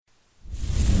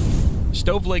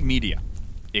Stoveleg Media,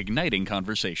 igniting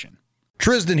conversation.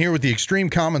 TRIZDON here with the Extreme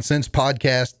Common Sense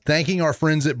podcast, thanking our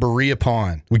friends at Berea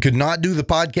Pond. We could not do the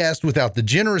podcast without the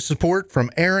generous support from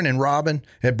Aaron and Robin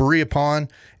at Berea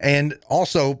Pond, and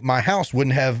also my house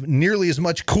wouldn't have nearly as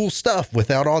much cool stuff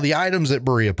without all the items at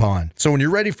Berea Pond. So when you're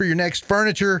ready for your next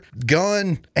furniture,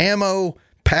 gun, ammo,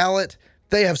 pallet,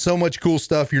 they have so much cool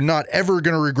stuff. You're not ever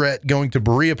going to regret going to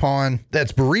Berea Pond.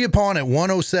 That's Berea Pond at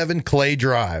 107 Clay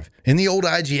Drive in the old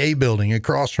IGA building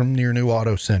across from your new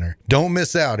auto center. Don't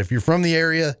miss out. If you're from the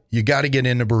area, you got to get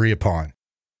into Berea Pond.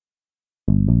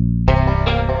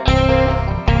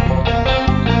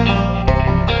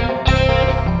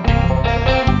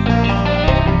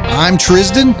 I'm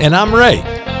TRIZDON. And I'm Ray.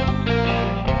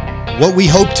 What we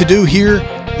hope to do here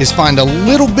is find a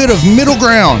little bit of middle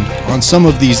ground on some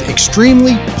of these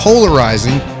extremely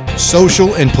polarizing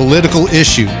social and political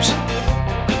issues.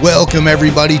 Welcome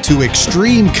everybody to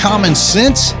Extreme Common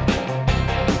Sense.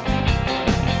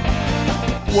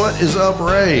 What is up,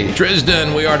 Ray?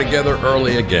 TRIZDON, we are together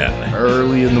early again.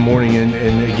 Early in the morning, and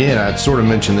again, I sort of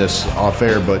mentioned this off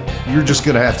air, but you're just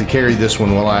going to have to carry this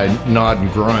one while I nod and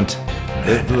grunt.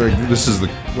 This is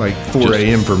like 4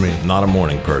 a.m. for me. Not a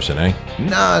morning person, eh?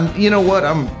 Nah, you know what?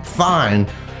 I'm fine,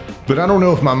 but I don't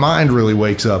know if my mind really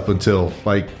wakes up until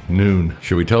like noon.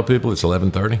 Should we tell people it's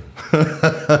 11:30?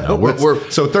 No,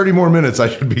 so 30 more minutes, I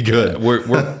should be good.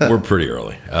 We're pretty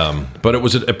early, but it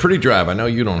was a pretty drive. I know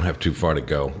you don't have too far to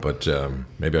go, but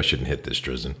maybe I shouldn't hit this,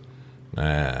 TRIZDON.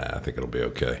 I think it'll be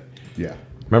okay. Yeah.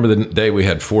 Remember the day we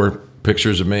had 4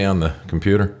 pictures of me on the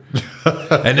computer?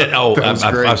 And then,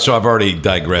 so I've already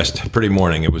digressed. Pretty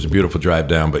morning. It was a beautiful drive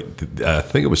down, but I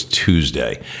think it was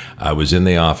Tuesday. I was in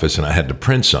the office and I had to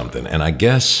print something. And I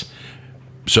guess,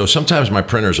 so sometimes my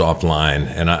printer's offline,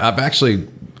 and I've actually,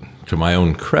 to my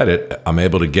own credit, I'm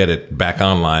able to get it back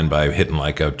online by hitting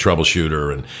like a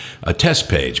troubleshooter and a test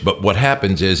page. But what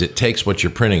happens is it takes what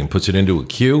you're printing and puts it into a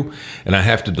queue, and I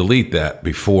have to delete that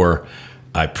before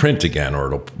I print again,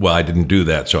 I didn't do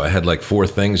that. So I had like 4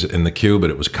 things in the queue, but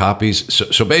it was copies.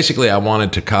 So basically I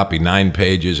wanted to copy 9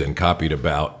 pages and copied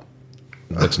about,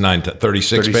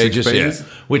 36 pages? Yeah,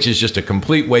 which is just a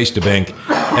complete waste of ink.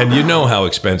 And you know how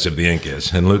expensive the ink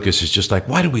is. And Lucas is just like,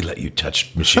 why do we let you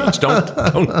touch machines? Don't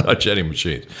touch any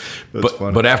machines.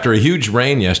 But after a huge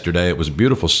rain yesterday, it was a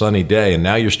beautiful sunny day. And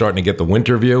now you're starting to get the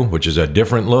winter view, which is a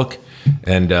different look.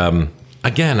 And,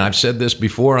 again, I've said this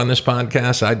before on this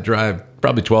podcast. I drive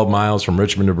probably 12 miles from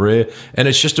Richmond to Berea, and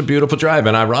it's just a beautiful drive.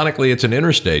 And ironically, it's an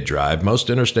interstate drive. Most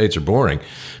interstates are boring,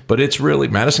 but it's really,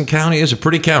 Madison County is a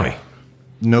pretty county.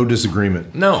 No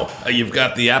disagreement. No. You've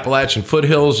got the Appalachian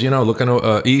foothills, looking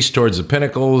east towards the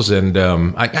Pinnacles, and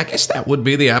I guess that would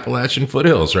be the Appalachian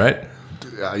foothills, right?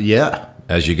 Yeah.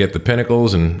 As you get the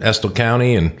Pinnacles and Estill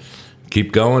County and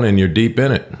keep going, and you're deep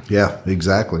in it. Yeah,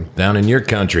 exactly. Down in your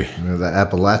country. The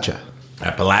Appalachia.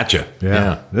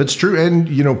 Yeah, that's true. And,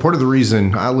 part of the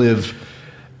reason I live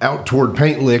out toward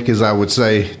Paint Lick, as I would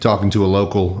say, talking to a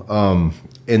local,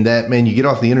 and that, man, you get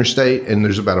off the interstate and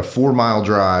there's about a 4-mile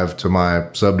drive to my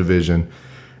subdivision.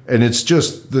 And it's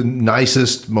just the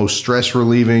nicest, most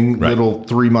stress-relieving little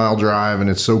 3-mile drive. And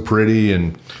it's so pretty.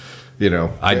 And,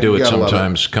 I do it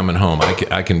sometimes coming home.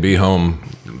 I can be home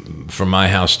from my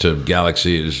house to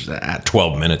Galaxy is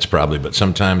 12 minutes probably, but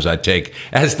sometimes I take,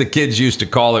 as the kids used to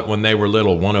call it when they were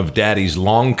little, one of Daddy's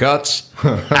long cuts.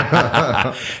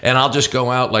 And I'll just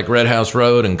go out like Red House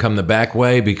Road and come the back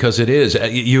way, because it is.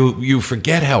 You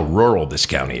forget how rural this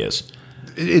county is.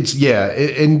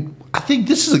 And I think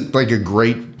this is like a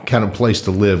great kind of place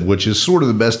to live, which is sort of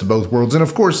the best of both worlds. And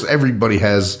of course, everybody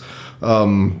has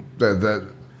that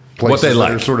places what they like.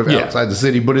 That are sort of outside the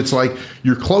city, but it's like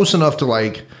you're close enough to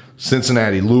like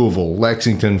Cincinnati, Louisville,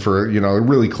 Lexington for, a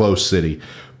really close city.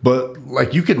 But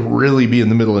like you could really be in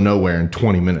the middle of nowhere in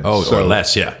 20 minutes. Oh, or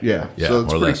less, yeah. So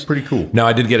it's pretty cool. Now,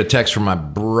 I did get a text from my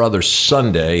brother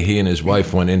Sunday. He and his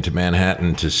wife went into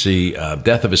Manhattan to see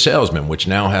Death of a Salesman, which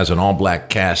now has an all-black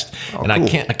cast. And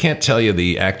cool. I can't tell you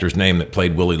the actor's name that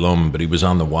played Willie Loman, but he was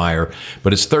on The Wire.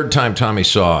 But it's third time Tommy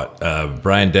saw it.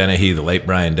 Brian Dennehy, the late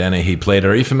Brian Dennehy, played it.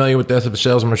 Are you familiar with Death of a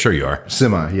Salesman? I'm sure you are.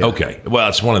 Semi, yeah. Okay. Well,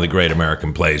 it's one of the great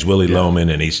American plays. Willie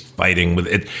Loman, and he's fighting with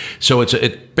it. So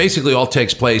it basically all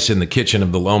takes place in the kitchen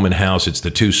of the Loman house. It's the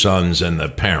 2 sons and the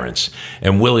parents.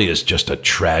 And Willie is just a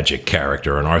tragic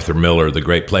character. And Arthur Miller, the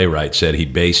great playwright, said he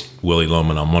based Willie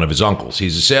Loman on one of his uncles.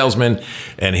 He's a salesman,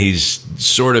 and he's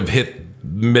sort of hit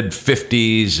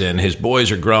mid-50s, and his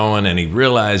boys are growing, and he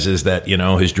realizes that,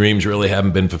 his dreams really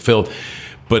haven't been fulfilled.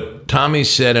 But Tommy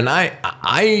said, and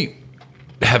I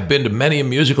have been to many a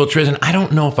musical, TRIZDON. I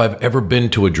don't know if I've ever been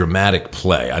to a dramatic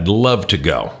play. I'd love to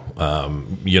go.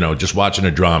 just watching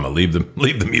a drama. Leave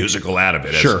the musical out of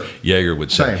it, Sure. as Yeager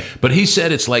would say. Same. But he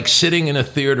said it's like sitting in a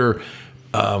theater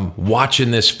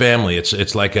watching this family.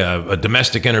 It's like a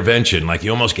domestic intervention. Like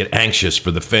you almost get anxious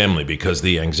for the family because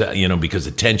the anxiety, because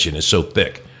the tension is so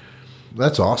thick.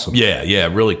 That's awesome. Yeah,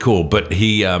 really cool. But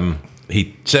he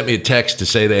sent me a text to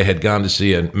say they had gone to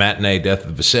see a matinee, Death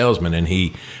of a Salesman, and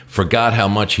he forgot how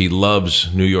much he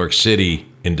loves New York City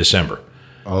in December.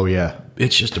 Oh, yeah.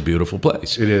 It's just a beautiful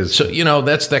place. It is. So,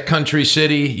 that's that country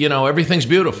city. Everything's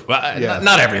beautiful.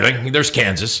 Not everything. There's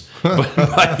Kansas. But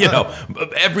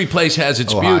every place has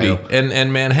its Ohio. beauty.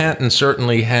 And Manhattan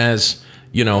certainly has,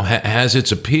 has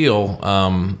its appeal,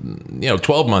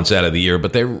 12 months out of the year.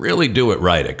 But they really do it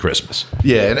right at Christmas.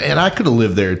 Yeah, and I could have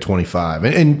lived there at 25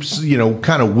 and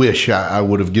kind of wish I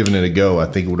would have given it a go. I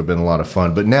think it would have been a lot of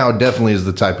fun. But now it definitely is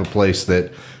the type of place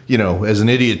that, as an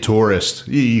idiot tourist,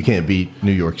 you can't beat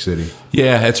New York City.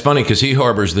 Yeah, it's funny because he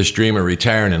harbors this dream of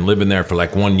retiring and living there for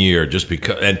like 1 year just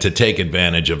because, and to take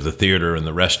advantage of the theater and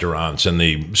the restaurants and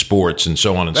the sports and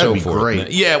so on and That'd so be forth.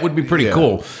 great. Yeah, it would be pretty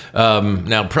cool.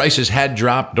 Now, prices had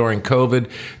dropped during COVID.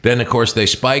 Then, of course, they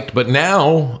spiked. But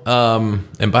now,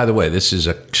 and by the way, this is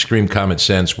extreme common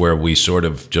sense where we sort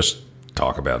of just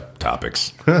talk about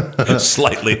topics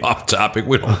slightly off topic.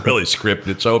 We don't really script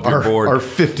it, so if you're bored. Our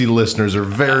 50 listeners are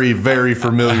very, very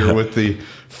familiar with the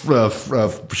freedom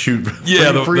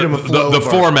of flow. The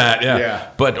format, Yeah.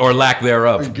 but or lack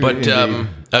thereof. But Indeed.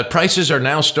 prices are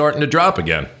now starting to drop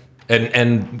again.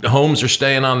 And homes are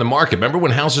staying on the market. Remember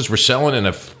when houses were selling in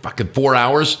a fucking 4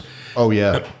 hours? Oh,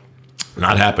 yeah.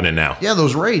 Not happening now. Yeah, the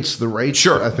rates,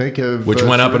 Sure. I think, have, which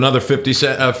went up another 50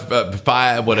 cent,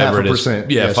 5, whatever it is. 0.5%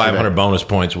 Yeah, yesterday. 500 bonus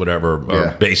points, whatever, or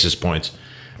Yeah. basis points.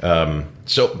 But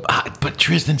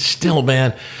TRIZDON, still,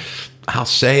 man, I'll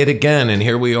say it again. And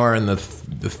here we are in the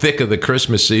thick of the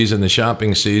Christmas season, the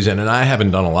shopping season. And I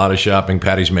haven't done a lot of shopping.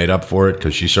 Patty's made up for it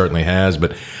because she certainly has.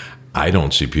 But I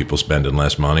don't see people spending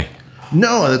less money.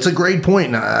 No, that's a great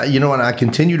point. And I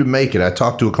continue to make it. I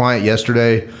talked to a client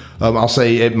yesterday. I'll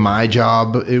say at my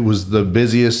job, it was the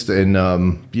busiest and,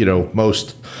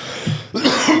 most,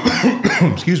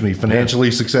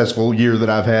 financially successful year that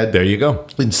I've had. There you go.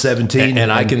 In 17.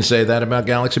 And I can say that about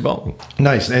Galaxy Bowling.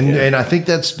 Nice. And I think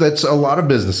that's a lot of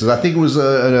businesses. I think it was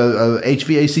a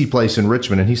HVAC place in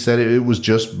Richmond, and he said it was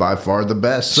just by far the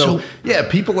best. So yeah,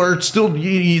 people are still,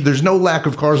 there's no lack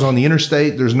of cars on the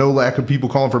interstate. There's no lack of people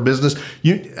calling for business.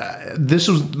 This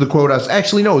was the quote it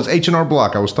was H&R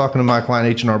Block. I was talking to my client,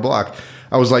 H&R Block.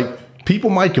 I was like, people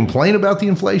might complain about the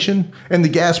inflation and the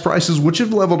gas prices, which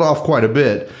have leveled off quite a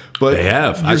bit. But they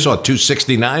have. I saw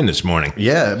 $2.69 this morning.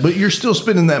 Yeah, but you're still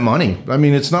spending that money. I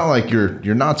mean, it's not like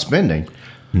you're not spending.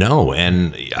 No,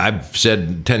 and I've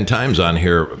said 10 times on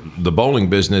here, the bowling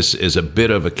business is a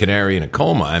bit of a canary in a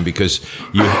coal mine because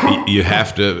you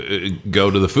have to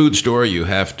go to the food store, you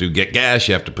have to get gas,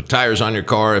 you have to put tires on your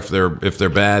car if they're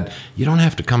bad. You don't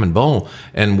have to come and bowl,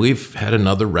 and we've had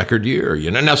another record year.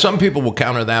 Now some people will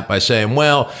counter that by saying,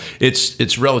 well,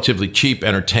 it's relatively cheap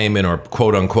entertainment or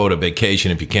quote unquote a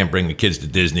vacation. If you can't bring the kids to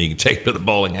Disney, you can take them to the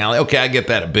bowling alley. Okay, I get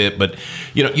that a bit, but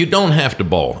you don't have to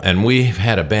bowl, and we've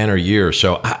had a banner year.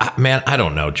 So I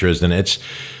don't know, TRIZDON.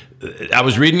 I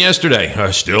was reading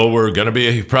yesterday. Still, we're going to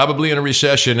be probably in a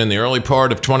recession in the early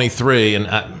part of 23, and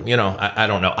I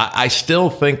don't know. I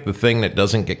still think the thing that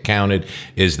doesn't get counted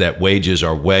is that wages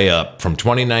are way up from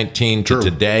 2019 to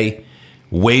today.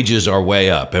 Wages are way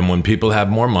up, and when people have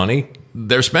more money,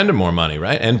 they're spending more money,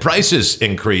 right? And prices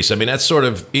increase. I mean, that's sort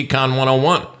of Econ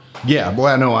 101. Yeah, boy,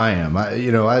 I know I am.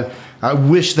 I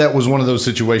wish that was one of those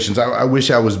situations. I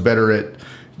wish I was better at.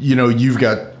 You've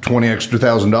got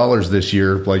 $20,000 extra this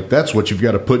year. Like, that's what you've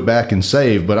got to put back and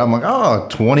save. But I'm like,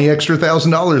 $20,000 extra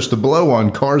to blow on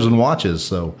cars and watches.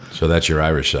 So that's your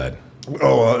Irish side.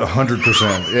 Oh,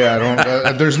 100%. Yeah, I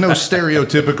don't. There's no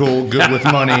stereotypical good with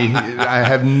money. I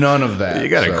have none of that. You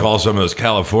got to call some of those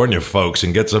California folks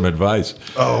and get some advice.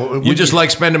 Oh, you just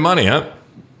like spending money, huh?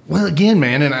 Well, again,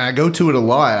 man, and I go to it a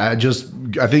lot.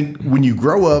 I think when you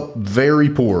grow up very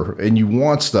poor and you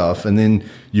want stuff, and then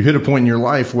you hit a point in your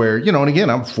life where, and again,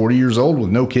 I'm 40 years old with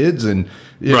no kids and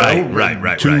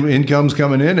two incomes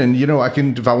coming in, and I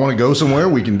can, if I want to go somewhere,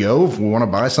 we can go. If we want to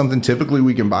buy something, typically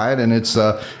we can buy it, and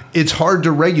it's hard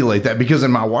to regulate that because,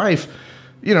 and my wife,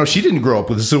 she didn't grow up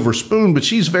with a silver spoon, but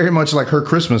she's very much like her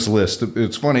Christmas list.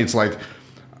 It's funny. It's like,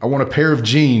 I want a pair of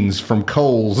jeans from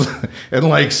Kohl's and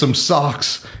like some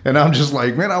socks. And I'm just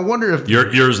like, man, I wonder if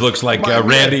yours looks like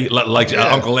Randy, like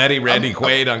Uncle Eddie, Randy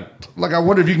Quaid. Like, I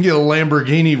wonder if you can get a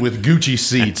Lamborghini with Gucci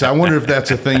seats. I wonder if that's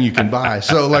a thing you can buy.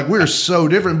 So, like, we're so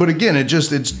different. But again, it's just,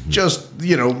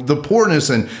 the poorness.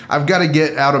 And I've got to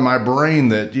get out of my brain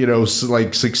that,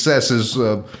 like success is,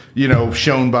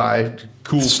 shown by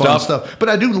cool, fun stuff. But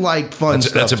I do like fun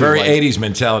stuff. That's a very 80s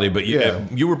mentality. But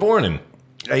you were born in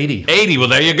 80. Well,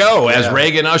 there you go. As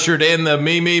Reagan ushered in the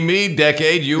me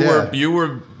decade, you were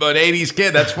an 80s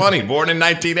kid. That's funny. Born in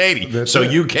 1980. So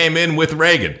you came in with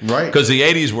Reagan. Right. Because the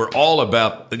 80s were all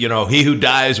about, he who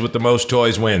dies with the most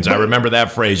toys wins. I remember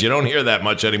that phrase. You don't hear that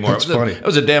much anymore. That's funny. It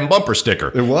was a damn bumper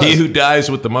sticker. It was. He who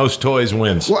dies with the most toys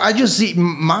wins. Well, I just see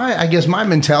my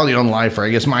mentality on life, or I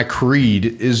guess my creed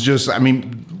is just,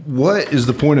 what is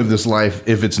the point of this life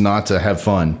if it's not to have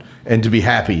fun and to be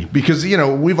happy? Because,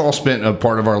 we've all spent a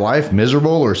part of our life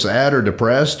miserable or sad or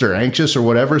depressed or anxious or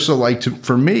whatever. So like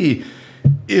for me,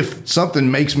 if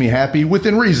something makes me happy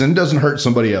within reason, doesn't hurt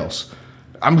somebody else,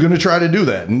 I'm going to try to do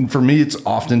that. And for me, it's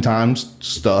oftentimes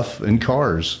stuff and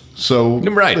cars. So,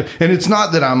 right. And it's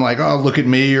not that I'm like, oh, look at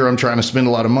me, or I'm trying to spend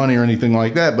a lot of money or anything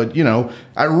like that. But,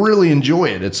 I really enjoy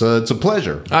it. It's a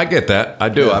pleasure. I get that. I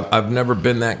do. Yeah. I've never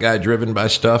been that guy driven by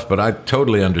stuff, but I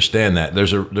totally understand that.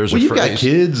 There's a phrase. You've got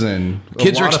kids and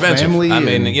kids are expensive. Family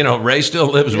Ray still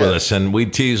lives with us, and we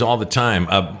tease all the time.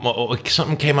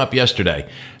 Something came up yesterday.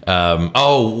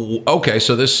 Okay.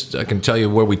 So this, I can tell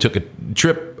you where we took a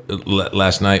trip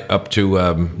last night up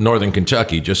to northern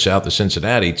Kentucky, just south of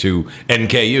Cincinnati, to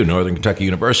NKU, Northern Kentucky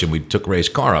University. We took Ray's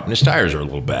car up, and his tires are a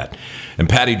little bad. And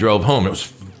Patty drove home. It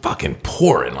was fucking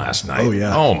pouring last night. Oh,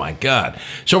 yeah. Oh, my God.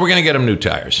 So we're going to get him new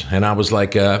tires. And I was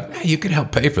like, hey, you could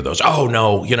help pay for those. Oh,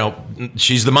 no,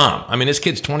 she's the mom. This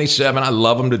kid's 27. I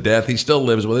love him to death. He still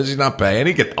lives with us. He's not paying.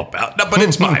 He can help out. No, but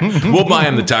it's fine. We'll buy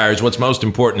him the tires. What's most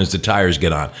important is the tires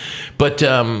get on. But,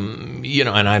 and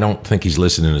I don't think he's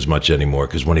listening as much anymore,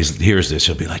 because when he hears this,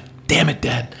 he'll be like, damn it,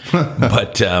 Dad.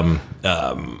 But,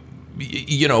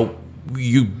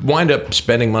 you wind up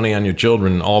spending money on your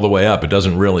children all the way up. It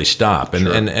doesn't really stop. And,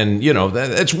 Sure. and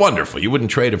it's wonderful. You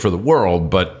wouldn't trade it for the world,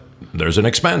 but there's an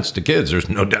expense to kids. There's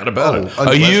no doubt about it.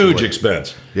 A huge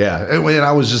expense. Yeah. And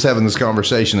I was just having this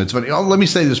conversation. It's funny. Let me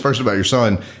say this first about your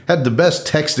son. Had the best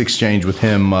text exchange with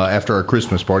him after our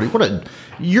Christmas party.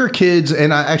 Your kids,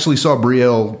 and I actually saw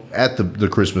Brielle at the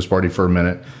Christmas party for a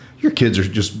minute. Your kids are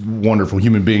just wonderful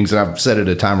human beings, and I've said it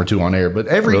a time or two on air. But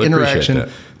every really interaction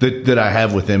that I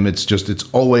have with them, it's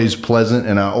always pleasant,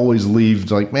 and I always leave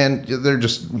like, man, they're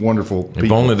just wonderful people.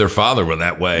 If only their father were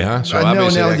that way, huh? So I know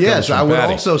obviously now. that Yes, comes from I would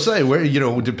Patty. also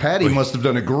say Patty must have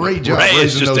done a great job Ray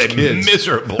is raising just those a kids.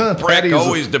 miserable prick,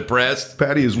 always depressed.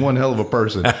 Patty is one hell of a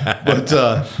person. But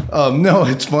no,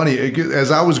 it's funny.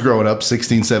 As I was growing up,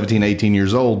 16, 17, 18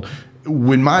 years old,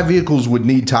 when my vehicles would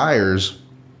need tires,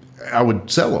 I would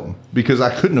sell them because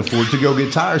I couldn't afford to go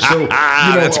get tires. So,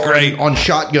 that's great. On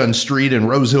Shotgun Street in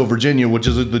Rose Hill, Virginia, which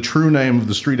is the true name of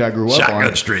the street I grew up on.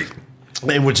 Shotgun Street.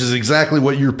 Which is exactly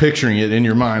what you're picturing it in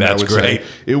your mind. That's I would great. say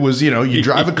it was. You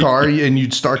drive a car and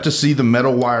you'd start to see the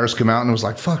metal wires come out, and it was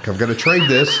like, "Fuck, I've got to trade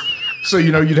this." So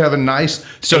you'd have a nice.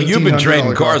 So you've been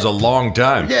trading car. cars a long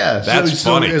time. Yeah, that's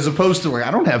funny. As opposed to like, I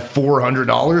don't have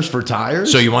 $400 for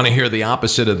tires. So you want to hear the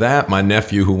opposite of that? My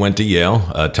nephew who went to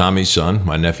Yale, Tommy's son,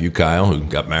 my nephew Kyle, who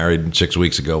got married 6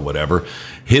 weeks ago, whatever.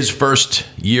 His first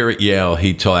year at Yale,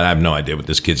 he told, I have no idea what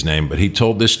this kid's name, but he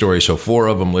told this story. So 4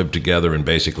 of them lived together in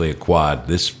basically a quad.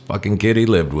 This fucking kid he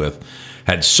lived with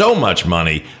had so much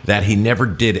money that he never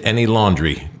did any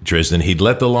laundry, TRIZDON. He'd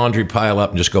let the laundry pile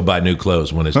up and just go buy new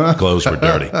clothes when his clothes were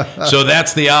dirty. So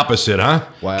that's the opposite, huh?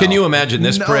 Wow. Can you imagine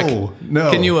this prick?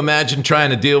 No. Can you imagine trying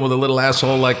to deal with a little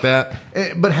asshole like that?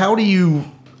 But how do you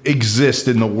exist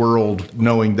in the world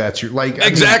knowing that's your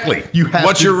exactly?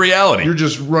 What's your reality? You're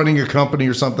just running a company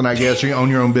or something, I guess. You own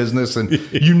your own business, and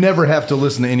you never have to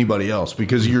listen to anybody else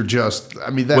because you're just.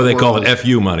 That they call it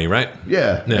FU money, right?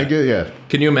 Yeah. Yeah.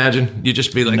 Can you imagine? You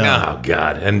just be like, oh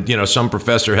God, and some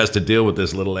professor has to deal with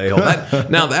this little a-hole.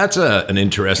 Now that's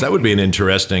that would be an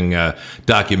interesting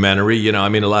documentary. A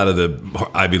lot of the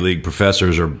Ivy League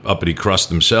professors are uppity crust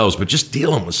themselves, but just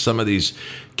dealing with some of these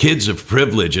kids of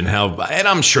privilege and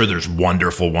I'm sure there's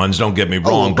wonderful ones, don't get me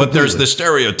wrong, but there's the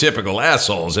stereotypical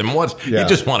assholes, and you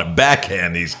just want to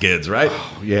backhand these kids, right?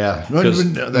 Oh, yeah.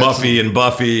 Muffy and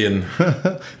Buffy and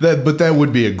but that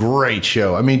would be a great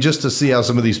show. Just to see how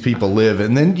some of these people live.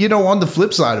 And then, on the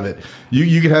flip side of it,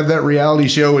 you could have that reality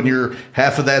show and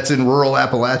half of that's in rural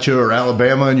Appalachia or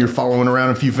Alabama and you're following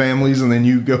around a few families, and then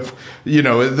you go,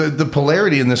 the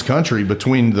polarity in this country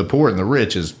between the poor and the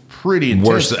rich is pretty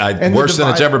intense. Worse than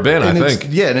it's ever been, I think.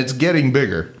 Yeah, and it's getting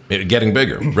bigger. Getting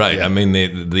bigger, right. Yeah. I mean,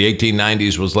 the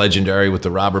 1890s was legendary with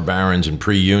the robber barons and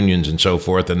pre-unions and so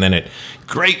forth, and then it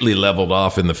greatly leveled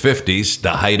off in the 50s,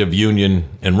 the height of union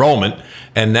enrollment.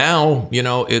 And now,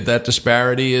 that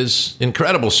disparity is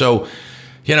incredible. So,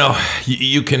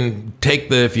 you can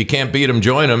take if you can't beat them,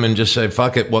 join them and just say,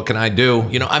 fuck it, what can I do?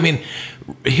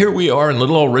 Here we are in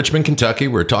little old Richmond, Kentucky.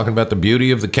 We're talking about the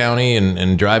beauty of the county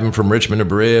and driving from Richmond to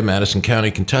Berea, Madison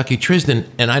County, Kentucky. TRIZDON,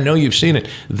 and I know you've seen it,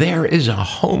 there is a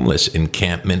homeless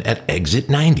encampment at exit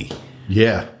 90.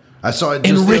 Yeah. I saw it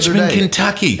in just Richmond,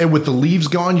 Kentucky. And with the leaves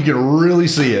gone, you can really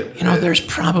see it. There's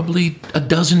probably a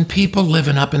dozen people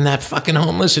living up in that fucking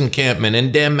homeless encampment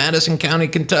in damn Madison County,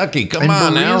 Kentucky. Come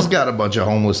on now. Berea's got a bunch of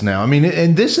homeless now. I mean,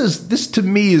 and this to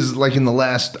me is like in the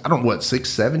last,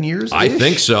 6-7 years? I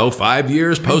think so. 5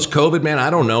 years post-COVID, man. I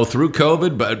don't know. Through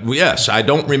COVID, but yes, I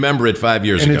don't remember it 5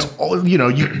 years ago. And it's all,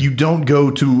 you don't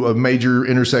go to a major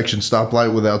intersection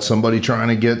stoplight without somebody trying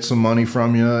to get some money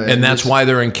from you. And that's why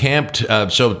they're encamped.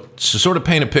 So sort of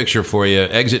paint a picture for you,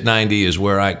 exit 90 is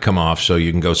where I come off, so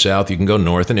you can go south, you can go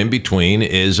north, and in between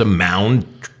is a mound,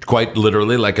 quite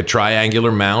literally like a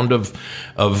triangular mound of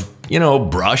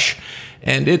brush.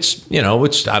 And it's,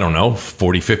 I don't know,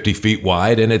 40, 50 feet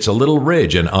wide, and it's a little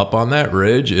ridge. And up on that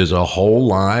ridge is a whole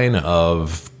line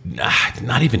of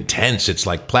not even tents. It's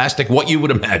like plastic, what you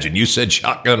would imagine. You said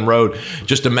Shotgun Road.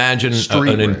 Just imagine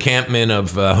an encampment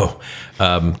of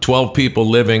 12 people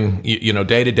living,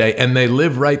 day to day. And they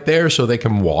live right there so they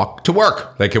can walk to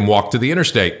work. They can walk to the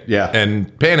interstate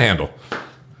and panhandle.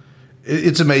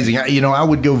 It's amazing. I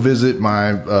would go visit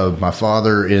my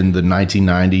father in the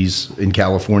 1990s in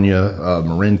California,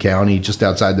 Marin County, just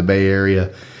outside the Bay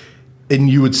Area. And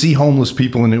you would see homeless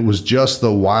people, and it was just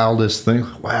the wildest thing.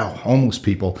 Wow, homeless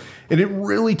people. And it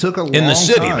really took a long time. In the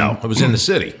city, though. It was in the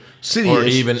city. City-ish. Or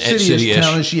even city-ish,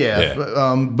 townish, yeah.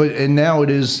 But now it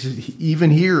is, even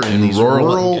here in these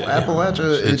rural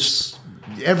Appalachia, it's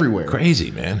everywhere. Crazy,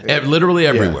 man. Literally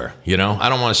everywhere. I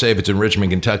don't want to say if it's in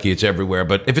Richmond, Kentucky, it's everywhere.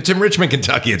 But if it's in Richmond,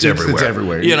 Kentucky, it's everywhere. It's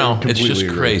everywhere. It's just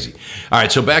crazy. All right,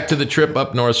 so back to the trip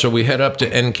up north. So we head up to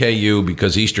NKU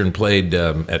because Eastern played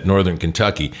at Northern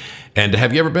Kentucky. And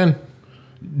have you ever been?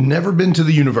 Never been to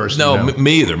the university. No,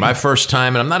 me either. My first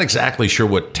time, and I'm not exactly sure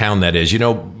what town that is.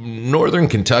 Northern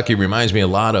Kentucky reminds me a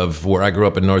lot of where I grew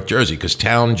up in North Jersey, because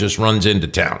town just runs into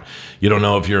town. You don't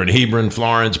know if you're in Hebron,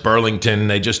 Florence, Burlington,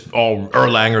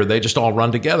 Erlanger, they just all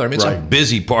run together. I mean, it's a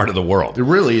busy part of the world. It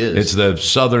really is. It's the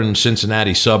southern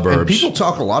Cincinnati suburbs. And people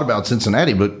talk a lot about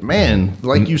Cincinnati, but man,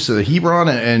 like you said, Hebron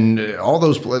and all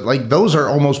those, those are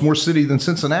almost more city than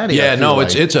Cincinnati. Yeah,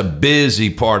 it's a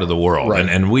busy part of the world. Right.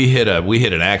 And we hit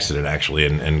an accident actually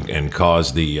and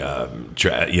caused the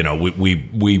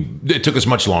it took us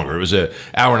much longer. It was an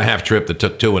hour-and-a-half trip that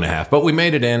took 2.5, but we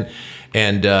made it in.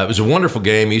 And it was a wonderful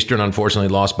game. Eastern, unfortunately,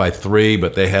 lost by 3,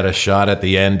 but they had a shot at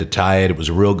the end to tie it. It was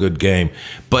a real good game.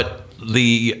 But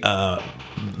the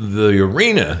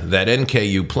arena that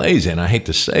NKU plays in, I hate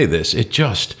to say this, it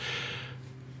just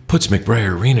puts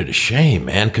McBrayer Arena to shame,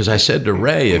 man. Because I said to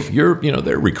Ray, if you're,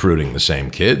 they're recruiting the same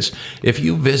kids. If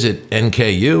you visit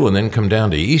NKU and then come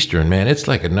down to Eastern, man, it's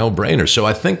like a no-brainer. So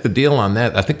I think the deal on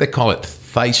that, I think they call it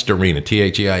Theist Arena,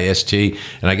 Theist,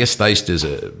 and I guess Theist is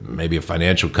maybe a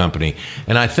financial company.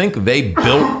 And I think they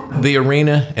built the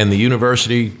arena, and the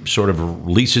university sort of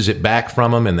leases it back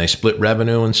from them, and they split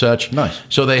revenue and such. Nice.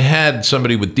 So they had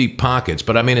somebody with deep pockets,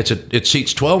 but I mean, it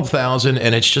seats 12,000,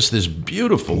 and it's just this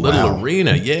beautiful little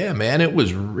arena. Yeah, man, it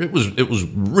was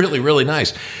really, really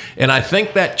nice. And I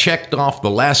think that checked off the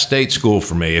last state school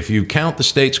for me. If you count the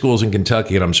state schools in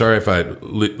Kentucky, and I'm sorry if I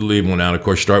leave one out, of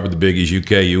course, start with the biggies,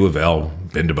 UK, U of L.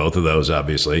 Been to both of those,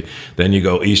 obviously. Then you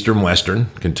go Eastern, Western,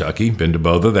 Kentucky. Been to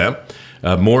both of them.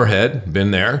 Moorhead,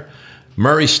 been there.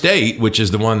 Murray State, which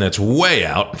is the one that's way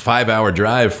out, 5-hour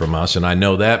drive from us. And I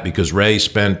know that because Ray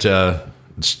spent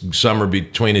summer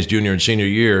between his junior and senior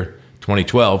year,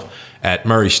 2012, at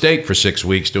Murray State for 6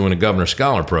 weeks doing a Governor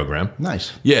Scholar program.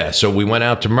 Nice. Yeah, so we went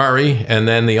out to Murray, and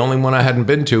then the only one I hadn't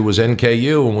been to was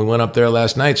NKU, and we went up there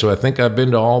last night. So I think I've been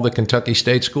to all the Kentucky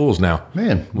State schools now.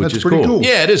 Man, which that's is pretty cool.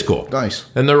 Yeah, it is cool. Nice.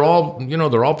 And they're all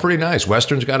pretty nice.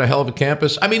 Western's got a hell of a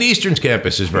campus. I mean, Eastern's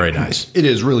campus is very nice. It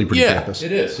is really pretty campus.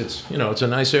 It is. It's a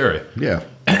nice area. Yeah.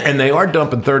 And they are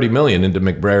dumping $30 million into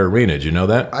McBrayer Arena. Did you know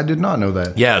that? I did not know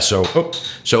that. Yeah, so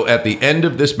at the end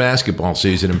of this basketball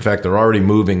season, in fact, they're already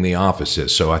moving the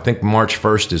offices. So I think March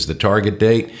 1st is the target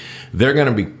date. They're going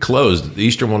to be closed.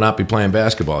 Eastern will not be playing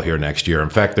basketball here next year. In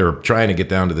fact, they're trying to get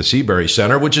down to the Seabury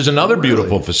Center, which is another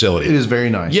beautiful facility. It is very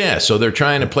nice. Yeah, so they're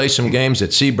trying to play some games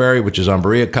at Seabury, which is on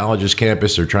Berea College's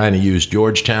campus. They're trying to use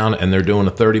Georgetown, and they're doing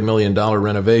a $30 million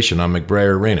renovation on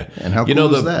McBrayer Arena. And how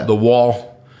cool is that? The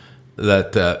wall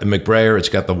that McBrayer, it's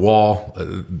got the wall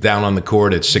down on the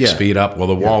court. It's 6 feet up. Well,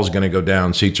 the wall's going to go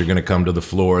down. Seats are going to come to the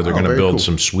floor. They're going to build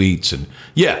some suites. And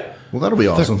well, that'll be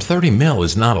awesome. $30 million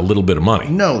is not a little bit of money.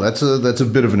 No, that's a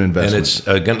bit of an investment. And it's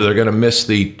they're going to miss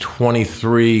the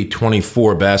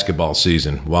 23-24 basketball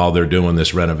season while they're doing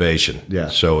this renovation. Yeah.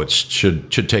 So it should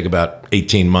take about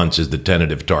 18 months is the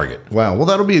tentative target. Wow. Well,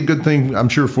 that'll be a good thing, I'm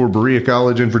sure, for Berea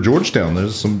College and for Georgetown.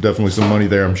 There's definitely some money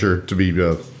there, I'm sure, to be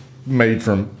made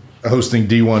from hosting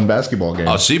D1 basketball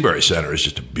games. Seabury Center is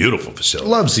just a beautiful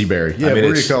facility. Love Seabury. Yeah,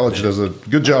 Berea College does a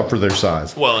good job for their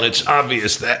size. Well, and it's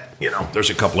obvious that, there's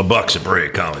a couple of bucks at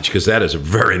Berea College because that is a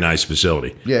very nice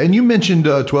facility. Yeah, and you mentioned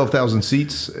 12,000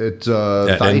 seats at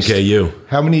NKU.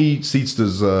 How many seats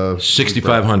does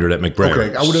 6,500 at McBrayer.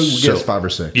 Okay, I would have guessed 5 or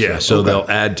 6. Yeah, so they'll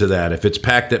add to that. If it's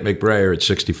packed at McBrayer, it's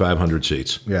 6,500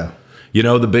 seats. Yeah.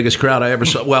 The biggest crowd I ever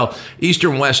saw? Well,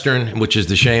 Eastern Western, which is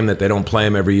the shame that they don't play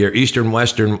them every year. Eastern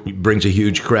Western brings a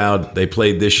huge crowd. They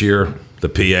played this year. The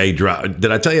PA dropped.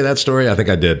 Did I tell you that story? I think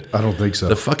I did. I don't think so.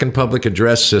 The fucking public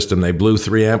address system, they blew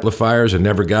 3 amplifiers and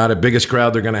never got it. Biggest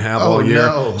crowd they're going to have all year.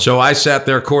 No. So I sat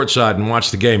there courtside and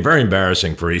watched the game. Very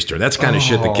embarrassing for Eastern. That's the kind of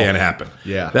shit that can't happen.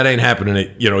 Yeah. That ain't happening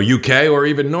at, UK or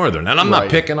even Northern. And I'm not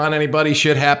picking on anybody.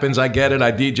 Shit happens. I get it.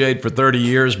 I DJ'd for 30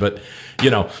 years, but,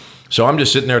 So I'm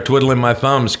just sitting there twiddling my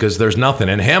thumbs because there's nothing.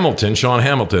 And Sean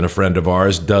Hamilton, a friend of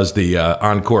ours, does the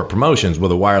on-court promotions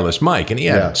with a wireless mic. And he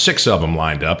had 6 of them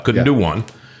lined up. Couldn't do one.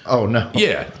 Oh, no.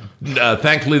 Yeah.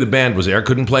 Thankfully, the band was there.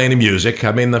 Couldn't play any music.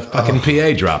 I mean, the fucking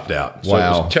PA dropped out. So it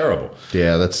was terrible.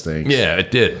 Yeah, that stinks. Yeah, it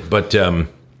did. But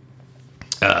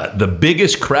the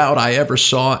biggest crowd I ever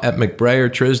saw at McBrayer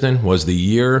TRIZDON was the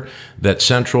year that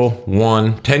Central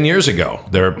won 10 years ago,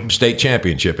 their state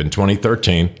championship in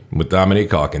 2013 with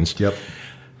Dominique Hawkins. Yep.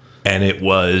 And it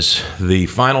was the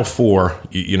Final Four,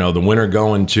 the winner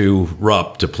going to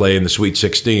Rupp to play in the Sweet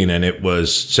 16. And it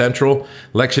was Central,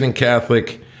 Lexington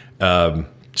Catholic,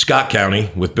 Scott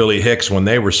County with Billy Hicks when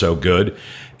they were so good.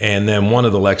 And then one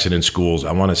of the Lexington schools,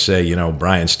 I want to say,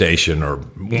 Bryan Station or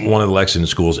one of the Lexington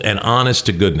schools. And honest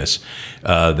to goodness,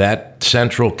 that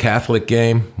Central Catholic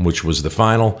game, which was the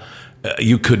final,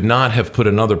 you could not have put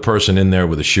another person in there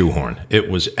with a shoehorn. It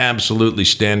was absolutely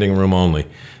standing room only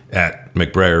at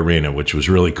McBrayer Arena, which was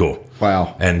really cool.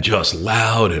 Wow. And just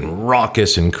loud and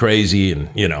raucous and crazy and,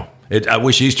 I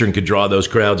wish Eastern could draw those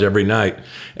crowds every night.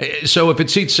 So if it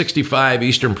seats 65,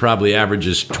 Eastern probably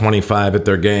averages 25 at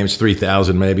their games,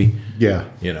 3,000 maybe. Yeah.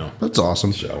 That's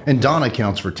awesome. So. And Donna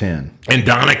counts for 10.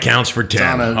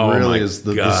 Donna really is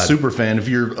the super fan. If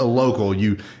you're a local,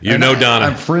 you know Donna.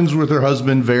 I'm friends with her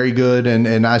husband, very good,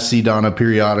 and I see Donna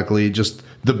periodically. Just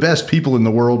the best people in the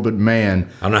world, but man,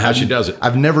 I don't know how she does it.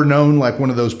 I've never known like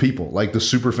one of those people, like the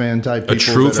super fan type people. A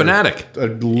true fanatic.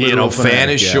 Fan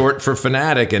is short for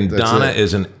fanatic, and Donna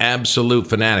is an absolute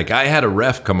fanatic. I had a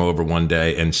ref come over one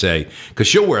day and say, because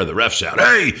she'll wear the refs out.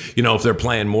 Hey, if they're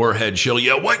playing Moorhead, she'll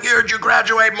yell, "What year did you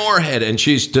graduate, Moorhead?" And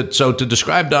so to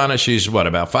describe Donna, she's what,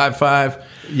 about 5'5"?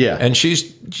 Yeah. And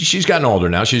she's gotten older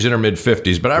now. She's in her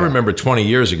mid-50s. But I remember 20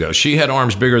 years ago, she had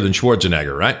arms bigger than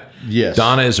Schwarzenegger, right? Yes.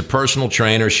 Donna is a personal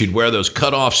trainer. She'd wear those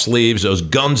cut-off sleeves. Those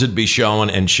guns would be showing.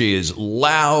 And she is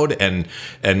loud and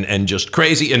just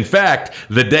crazy. In fact,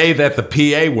 the day that the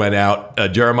PA went out,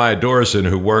 Jeremiah Dorison,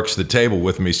 who works the table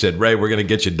with me, said, "Ray, we're going to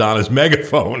get you Donna's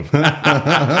megaphone,"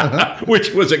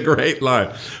 which was a great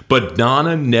line. But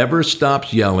Donna never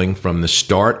stops yelling from the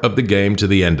start of the game to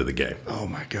the end of the game. Oh,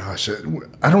 my gosh.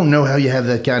 I don't know how you have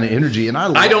that kind of energy. And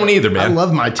I don't either, man. I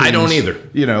love my teams. I don't either.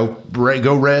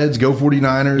 Go Reds, go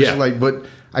 49ers. Yeah. But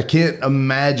I can't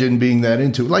imagine being that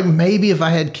into it. Like maybe if I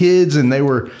had kids and they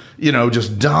were,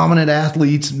 just dominant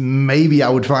athletes, maybe I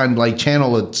would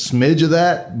channel a smidge of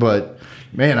that. But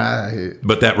man,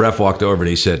 But that ref walked over and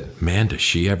he said, "Man, does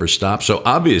she ever stop?" So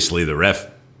obviously the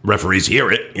referees hear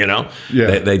it,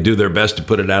 Yeah. They do their best to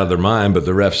put it out of their mind, but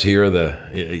the refs hear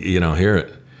hear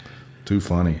it. Too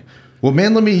funny. Well,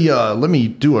 man, let me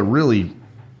do a really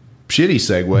shitty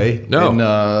segue. No.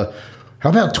 And, how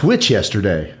about Twitch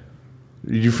yesterday?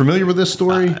 Are you familiar with this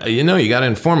story? You got to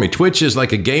inform me. Twitch is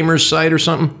like a gamer's site or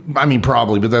something? I mean,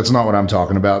 probably, but that's not what I'm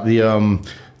talking about.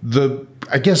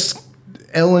 I guess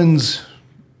Ellen's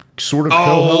sort of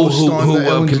co-host on the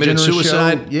Ellen committed DeGeneres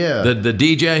suicide? Show. Yeah. The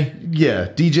DJ? Yeah,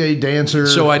 DJ, dancer.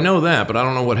 So I know that, but I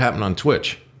don't know what happened on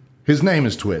Twitch. His name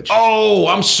is Twitch. Oh,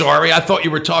 I'm sorry. I thought you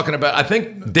were talking about, I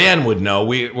think Dan would know.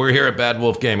 We're here at Bad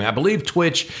Wolf Gaming. I believe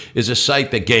Twitch is a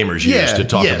site that gamers use to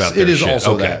talk about their it is shit.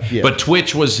 also that. Yeah. But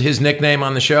Twitch was his nickname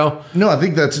on the show? No, I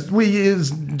think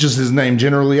is just his name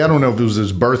generally. I don't know if it was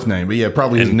his birth name, but yeah,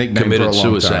 probably his nickname committed for a long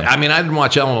suicide. time. I mean, I didn't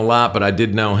watch Ellen a lot, but I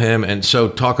did know him. And so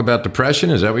talk about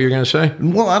depression. Is that what you're going to say?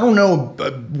 Well, I don't know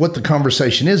what the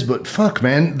conversation is, but fuck,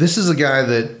 man, this is a guy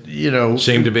that,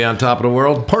 seemed to be on top of the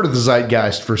world. Part of the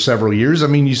zeitgeist for several years. I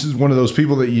mean, he's one of those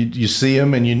people that you see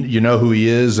him and you know who he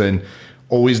is, and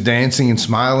always dancing and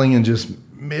smiling, and just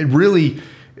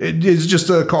it's just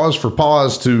a cause for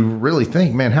pause to really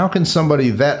think, man, how can somebody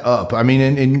that up? I mean,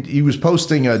 and he was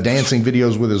posting dancing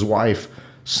videos with his wife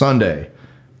Sunday,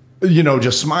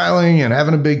 just smiling and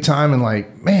having a big time, and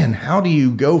like, man, how do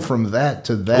you go from that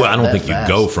to that? Well, I don't think fast?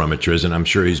 you go from it, TRIZDON. I'm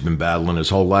sure he's been battling his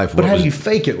whole life. But how do you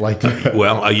fake it like that?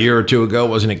 Well, a year or two ago,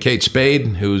 wasn't it Kate Spade,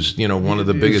 who's one of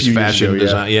the biggest fashion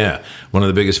one of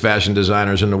the biggest fashion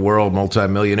designers in the world,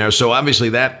 multimillionaire. So obviously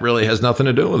that really has nothing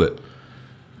to do with it.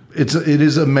 It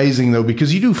is amazing though,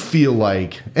 because you do feel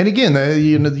like, and again,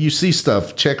 you see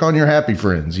stuff. Check on your happy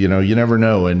friends. You never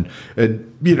know, and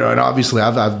obviously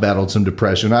I've battled some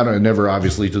depression. Never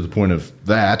obviously to the point of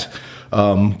that,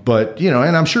 but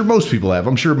and I'm sure most people have.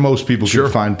 I'm sure most people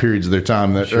can find periods of their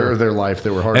time or their life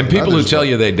that were hard. And people who tell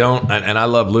you they don't, and I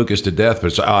love Lucas to death,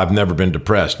 but say, I've never been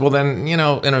depressed. Well, then in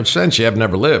a sense, you have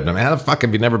never lived. I mean, how the fuck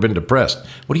have you never been depressed?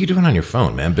 What are you doing on your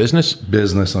phone, man?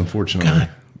 Business, unfortunately. God.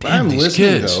 Damn, I'm these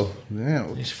listening kids. though. Yeah.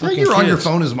 You're You're on your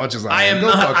phone as much as I am.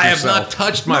 I have not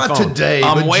touched my phone. Not today,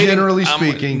 but generally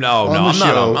speaking. I'm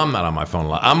not on my phone a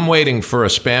lot. I'm waiting for a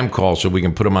spam call so we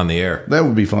can put them on the air. That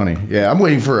would be funny. Yeah, I'm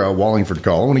waiting for a Wallingford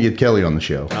call. I want to get Kelly on the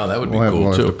show. Oh, that would be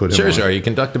cool too. Seriously, are you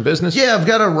conducting business? Yeah, I've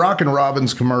got a Rockin'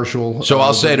 Robins commercial. So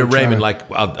I'll say to Raymond,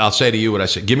 I'll say to you what I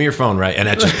said. Give me your phone, right? And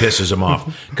that just pisses him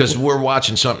off because we're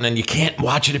watching something and you can't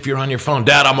watch it if you're on your phone.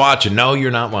 Dad, I'm watching. No,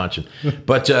 you're not watching.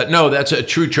 But no, that's a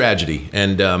true tragedy.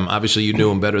 And obviously, you knew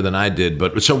him better than I did.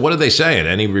 But so, what are they saying?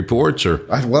 Any reports? Or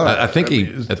I think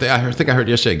I heard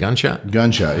yesterday gunshot.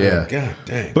 Yeah. God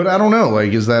dang. But I don't know.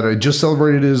 Like, is that just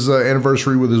celebrated his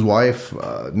anniversary with his wife,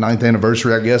 9th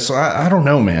anniversary? I guess. So I don't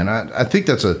know, man. I think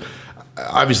that's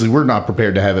obviously we're not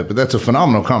prepared to have it, but that's a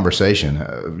phenomenal conversation.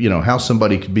 How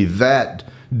somebody could be that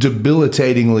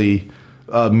debilitatingly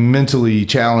mentally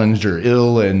challenged or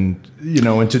ill, and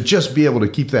to just be able to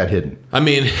keep that hidden. I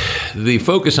mean, the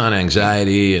focus on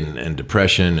anxiety and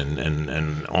depression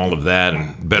and all of that,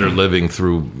 and better living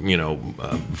through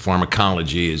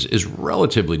pharmacology is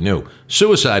relatively new.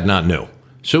 Suicide, not new.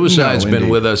 Suicide's been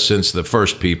with us since the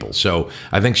first people. So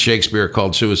I think Shakespeare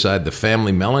called suicide the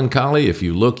family melancholy. If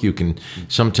you look, you can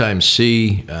sometimes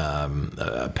see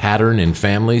a pattern in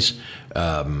families.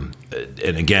 And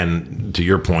again, to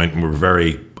your point, we're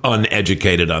very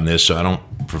uneducated on this, so I don't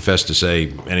profess to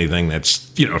say anything that's,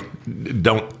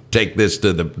 don't take this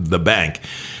to the bank.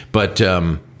 But,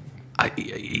 so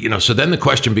then the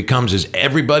question becomes, is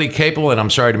everybody capable? And I'm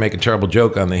sorry to make a terrible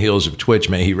joke on the heels of Twitch,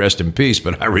 may he rest in peace,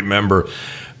 but I remember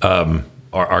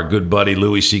our good buddy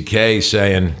Louis C.K.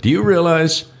 saying, do you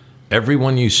realize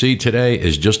everyone you see today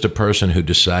is just a person who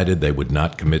decided they would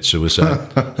not commit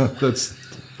suicide? That's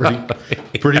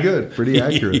pretty good, pretty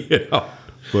accurate.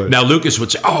 But now Lucas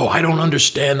would say, "Oh, I don't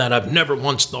understand that. I've never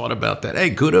once thought about that."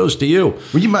 Hey, kudos to you.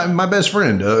 Well, my best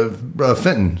friend,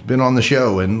 Fenton, been on the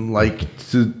show, and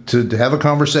to have a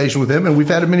conversation with him, and we've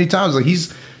had it many times. Like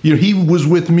he was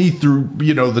with me through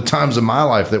the times of my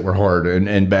life that were hard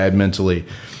and bad mentally.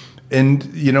 And,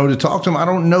 to talk to him, I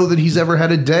don't know that he's ever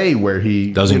had a day where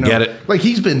he doesn't get it. Like,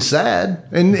 he's been sad.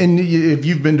 And if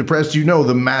you've been depressed,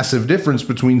 the massive difference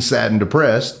between sad and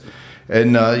depressed.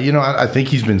 And, I think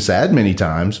he's been sad many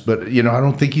times, but, I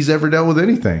don't think he's ever dealt with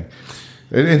anything.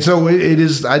 And so it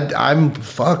is, I'm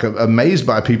amazed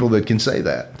by people that can say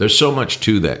that. There's so much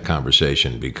to that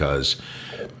conversation because,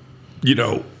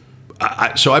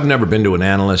 so I've never been to an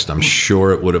analyst. I'm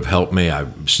sure it would have helped me. I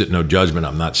sit no judgment.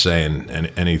 I'm not saying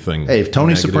anything. Hey, if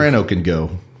Tony Soprano can go.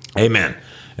 Amen.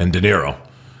 And De Niro,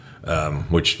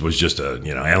 which was just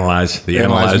analyze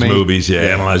movies. Yeah,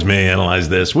 analyze me, analyze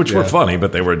this, which were funny,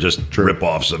 but they were just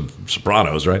rip-offs of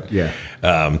Sopranos, right? Yeah.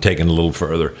 Taken a little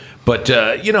further. But,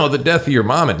 the death of your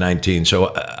mom at 19.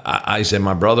 So I said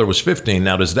my brother was 15.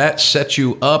 Now, does that set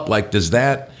you up? Like, does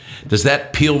that... does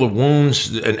that peel the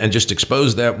wounds and just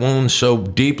expose that wound so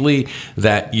deeply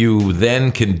that you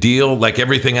then can deal like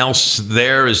everything else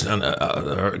there is,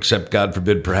 except God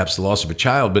forbid, perhaps the loss of a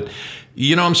child, but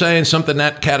you know what I'm saying? Something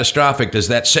that catastrophic, does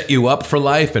that set you up for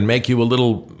life and make you a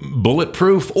little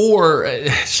bulletproof? Or,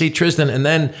 see, TRIZDON, and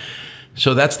then,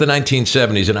 so that's the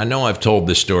 1970s, and I know I've told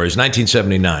this story. It's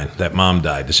 1979 that mom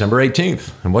died, December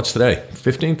 18th. And what's today?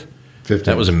 15th? 15th.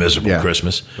 That was a miserable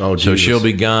Christmas. Oh, so she'll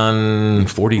be gone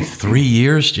 43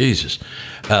 years? Jesus.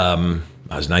 I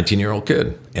was a 19-year-old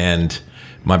kid, and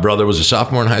my brother was a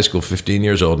sophomore in high school, 15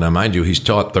 years old. Now, mind you, he's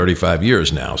taught 35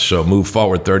 years now. So move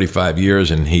forward 35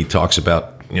 years, and he talks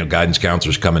about, guidance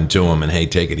counselors coming to him and, hey,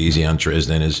 take it easy on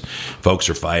TRIZDON. His folks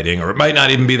are fighting, or it might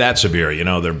not even be that severe.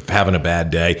 They're having a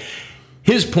bad day.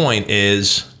 His point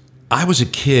is, I was a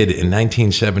kid in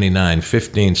 1979,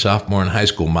 15, sophomore in high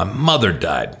school. My mother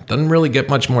died. Doesn't really get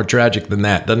much more tragic than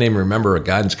that. Doesn't even remember a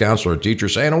guidance counselor or teacher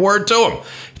saying a word to him.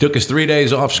 He took us 3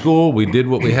 days off school. We did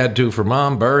what we had to for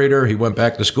mom, buried her. He went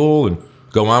back to school and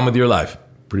go on with your life.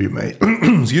 Pretty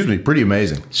amazing. Excuse me, pretty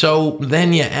amazing. So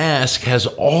then you ask, has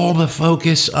all the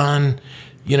focus on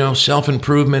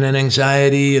self-improvement and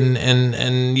anxiety and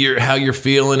how you're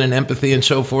feeling and empathy and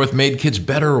so forth made kids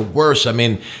better or worse? I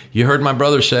mean, you heard my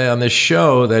brother say on this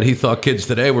show that he thought kids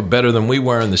today were better than we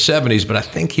were in the 70s, but I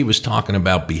think he was talking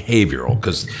about behavioral,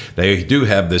 because they do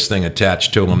have this thing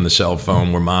attached to them, the cell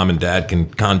phone, where mom and dad can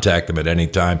contact them at any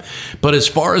time. But as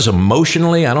far as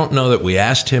emotionally, I don't know that we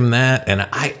asked him that. And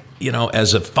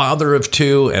as a father of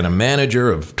two and a manager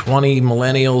of 20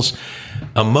 millennials,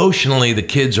 emotionally, the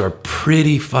kids are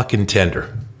pretty fucking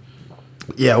tender.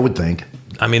 Yeah, I would think.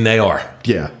 I mean, they are.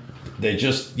 Yeah. They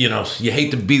just, you hate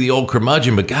to be the old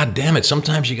curmudgeon, but God damn it,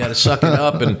 sometimes you got to suck it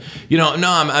up. And,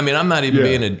 I'm not even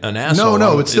being an asshole.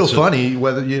 No, it's still funny.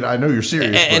 Whether I know you're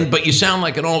serious. But you sound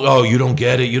like an old, you don't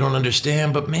get it, you don't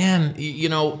understand. But man,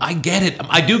 I get it.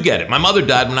 I do get it. My mother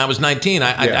died when I was 19.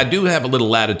 I do have a little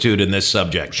latitude in this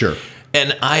subject. Sure.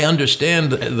 And I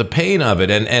understand the pain of it.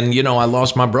 And I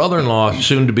lost my brother-in-law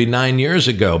soon to be 9 years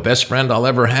ago, best friend I'll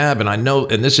ever have. And I know,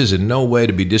 and this is in no way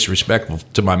to be disrespectful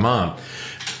to my mom,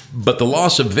 but the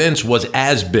loss of Vince was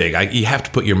as big. You have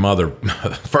to put your mother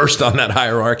first on that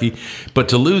hierarchy. But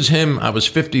to lose him, I was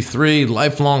 53,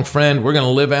 lifelong friend. We're going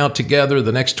to live out together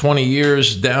the next 20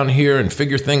 years down here and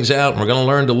figure things out. And we're going to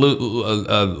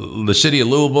learn the city of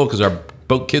Louisville, because our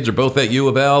both kids are both at U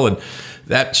of L. And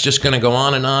that's just going to go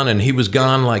on. And he was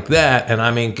gone like that. And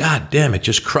I mean, God damn, it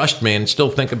just crushed me, and still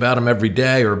think about him every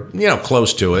day, or,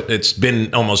 close to it. It's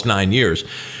been almost 9 years.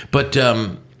 But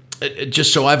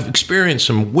just so I've experienced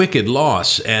some wicked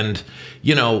loss. And,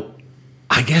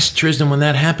 I guess, TRIZDON, when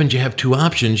that happens, you have two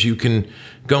options. You can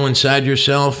go inside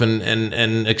yourself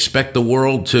and expect the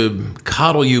world to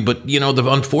coddle you. But, the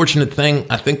unfortunate thing,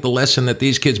 I think the lesson that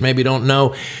these kids maybe don't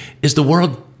know is the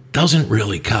world doesn't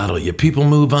really coddle you. People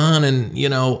move on, and,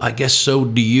 I guess so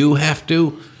do you have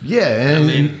to. Yeah,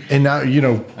 and now, I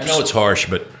know it's harsh,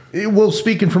 but... Well,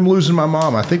 speaking from losing my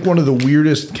mom, I think one of the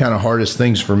weirdest, kind of hardest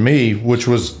things for me, which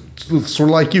was sort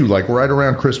of like you, like right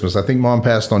around Christmas. I think mom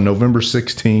passed on November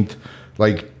 16th,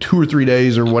 like 2 or 3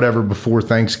 days or whatever before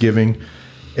Thanksgiving.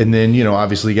 And then,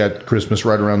 obviously got Christmas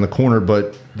right around the corner.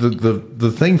 But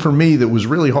the thing for me that was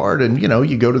really hard, and,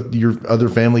 you go to your other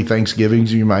family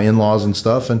Thanksgivings, my in-laws and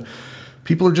stuff, and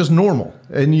people are just normal.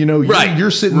 And,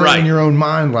 you're sitting there in your own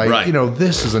mind like,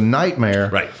 this is a nightmare.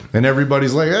 Right. And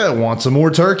everybody's like, want some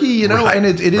more turkey, Right. And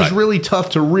it is really tough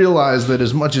to realize that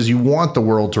as much as you want the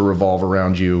world to revolve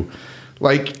around you,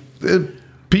 like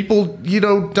people,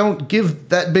 don't give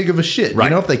that big of a shit.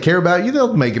 Right. If they care about you,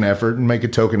 they'll make an effort and make a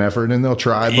token effort, and they'll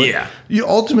try. But you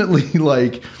ultimately,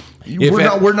 like,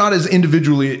 we're not as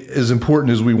individually as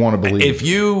important as we want to believe.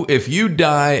 If you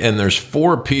die and there's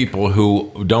 4 people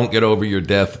who don't get over your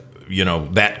death,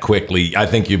 that quickly, I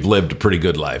think you've lived a pretty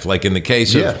good life. Like in the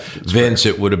case of Vince,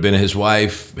 it would have been his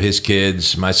wife, his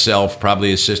kids, myself,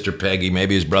 probably his sister Peggy,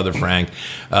 maybe his brother Frank.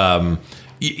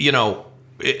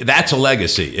 That's a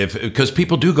legacy, because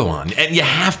people do go on, and you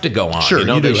have to go on. Sure,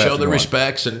 they show the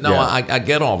respects, and I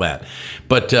get all that.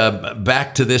 But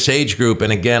back to this age group,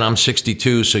 and again, I'm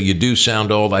 62, so you do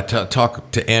sound old. I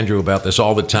talk to Andrew about this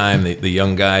all the time. The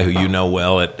young guy who you know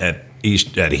well at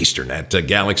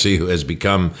Galaxy, who has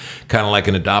become kind of like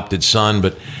an adopted son,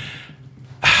 but.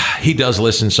 He does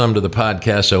listen some to the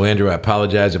podcast, so Andrew, I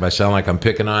apologize if I sound like I'm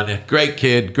picking on you. Great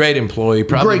kid, great employee,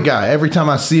 probably great guy. Every time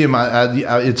I see him,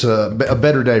 it's a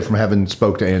better day from having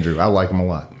spoke to Andrew. I like him a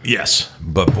lot. Yes,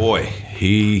 but boy,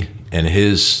 he and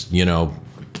his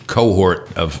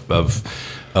cohort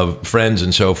of friends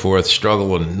and so forth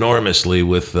struggle enormously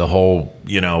with the whole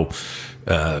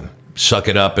suck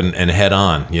it up and head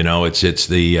on. It's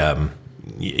the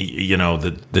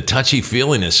the touchy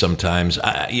feeliness sometimes.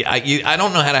 I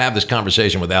don't know how to have this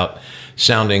conversation without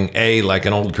sounding A, like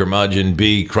an old curmudgeon,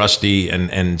 B, crusty,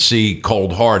 and C,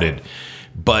 cold-hearted.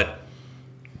 But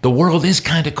the world is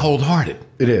kind of cold-hearted.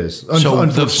 It is. So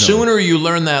the sooner you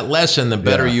learn that lesson, the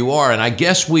better you are. And I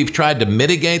guess we've tried to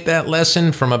mitigate that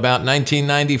lesson from about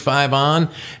 1995 on.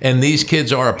 And these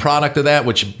kids are a product of that,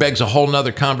 which begs a whole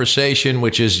nother conversation,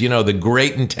 which is, the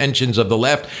great intentions of the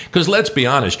left. Because let's be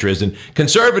honest, TRIZDON,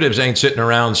 conservatives ain't sitting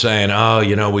around saying,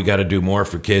 we got to do more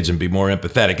for kids and be more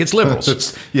empathetic. It's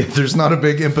liberals. There's not a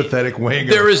big empathetic wing.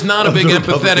 There is not a big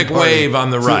empathetic wave on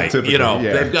the right.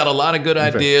 They've got a lot of good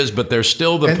ideas, but they're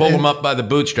still the pull them up by the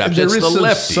bootstraps. It's the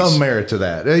lefties. Some merit to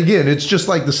that. Again, it's just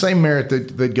like the same merit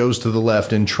that goes to the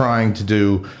left in trying to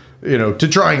do,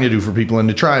 trying to do for people and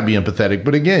to try and be empathetic.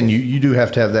 But again, you do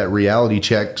have to have that reality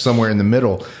check somewhere in the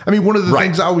middle. I mean, one of the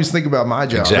things I always think about my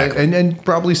job, and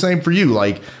probably same for you,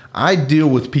 like I deal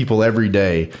with people every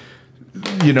day,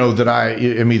 that I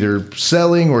am either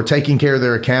selling or taking care of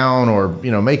their account or,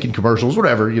 making commercials,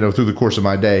 whatever, through the course of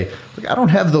my day. Like, I don't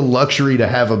have the luxury to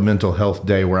have a mental health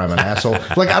day where I'm an asshole.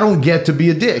 Like, I don't get to be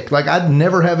a dick. Like, I'd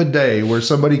never have a day where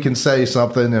somebody can say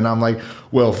something and I'm like,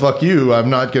 well, fuck you. I'm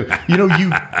not going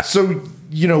to,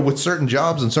 with certain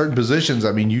jobs and certain positions,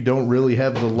 I mean, you don't really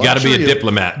have the luxury. Got to be a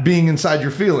diplomat. Being inside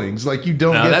your feelings, like you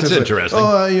don't. That's interesting.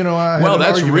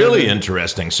 That's really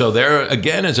interesting. So there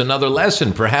again is another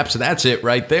lesson. Perhaps that's it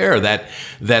right there.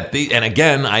 And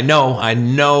again, I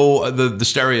know the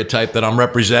stereotype that I'm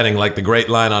representing, like the great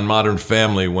line on Modern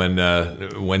Family when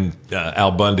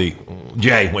Al Bundy,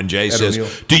 Jay says, O'Neill.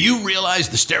 "Do you realize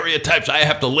the stereotypes I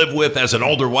have to live with as an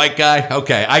older white guy?"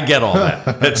 Okay, I get all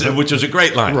that. Which is a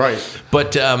great line, right?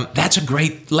 But that's a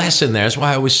great lesson there. That's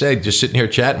why I always say just sitting here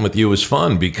chatting with you is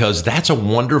fun, because that's a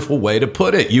wonderful way to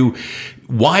put it.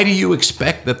 Why do you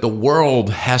expect that the world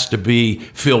has to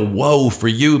feel woe for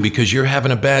you because you're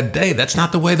having a bad day? That's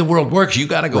not the way the world works. You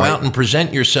got to go out and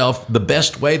present yourself the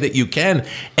best way that you can.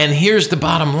 And here's the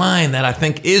bottom line that I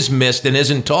think is missed and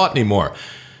isn't taught anymore.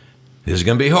 This is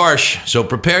going to be harsh, so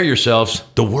prepare yourselves.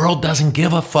 The world doesn't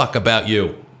give a fuck about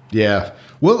you. Yeah.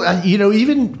 Well,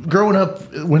 even growing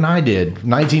up when I did,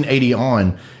 1980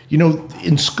 on,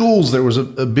 in schools, there was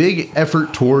a big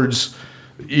effort towards,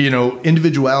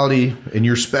 individuality, and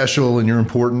you're special and you're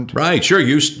important. Right. Sure.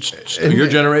 Your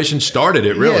generation started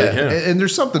it, really. Yeah. And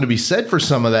there's something to be said for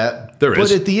some of that. There is.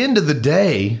 But at the end of the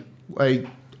day, like,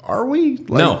 are we?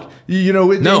 Like, no.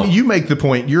 No. You make the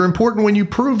point. You're important when you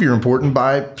prove you're important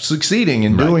by succeeding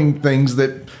and doing things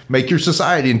that make your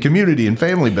society and community and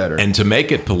family better. And to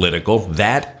make it political,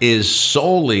 that is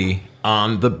solely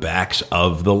on the backs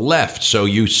of the left. So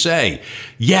you say,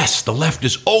 yes, the left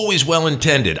is always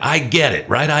well-intended. I get it,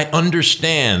 right? I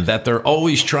understand that they're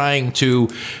always trying to,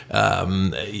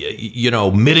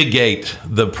 mitigate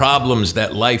the problems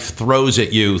that life throws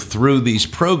at you through these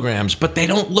programs, but they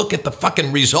don't look at the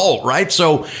fucking result, right?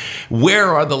 So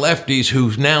where are the lefties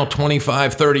who now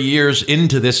 25, 30 years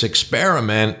into this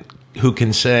experiment who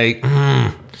can say,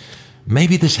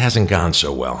 maybe this hasn't gone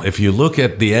so well. If you look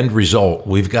at the end result,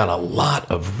 we've got a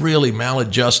lot of really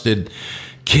maladjusted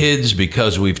kids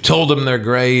because we've told them they're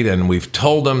great and we've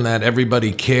told them that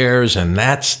everybody cares, and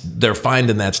they're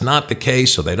finding that's not the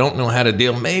case, so they don't know how to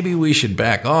deal. Maybe we should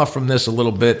back off from this a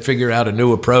little bit, figure out a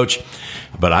new approach.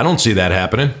 But I don't see that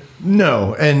happening.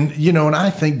 No. And, and I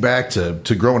think back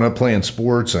to growing up playing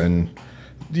sports and,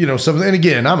 something. And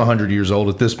again, I'm 100 years old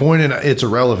at this point and it's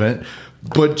irrelevant.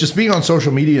 But just being on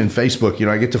social media and Facebook,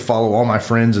 I get to follow all my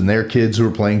friends and their kids who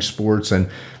are playing sports. And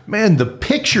man, the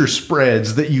picture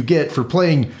spreads that you get for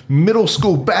playing middle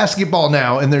school basketball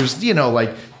now. And there's,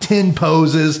 like 10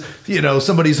 poses,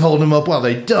 somebody's holding them up while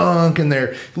they dunk and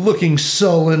they're looking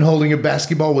sullen, holding a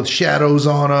basketball with shadows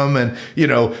on them and,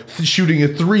 shooting a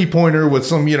 3-pointer with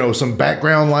some, some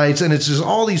background lights. And it's just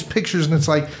all these pictures. And it's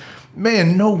like,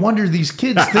 man, no wonder these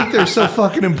kids think they're so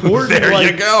fucking important. There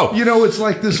you go. It's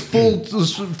like this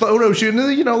photo shoot,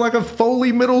 like a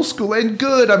Foley middle school. And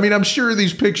good. I mean, I'm sure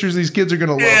these pictures these kids are going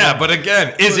to love. Yeah, but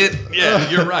again,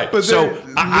 you're right. But so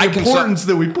the importance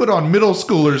that we put on middle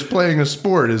schoolers playing a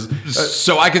sport is...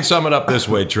 so I can sum it up this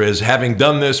way, Triz. Having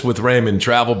done this with Raymond,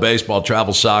 travel baseball,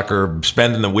 travel soccer,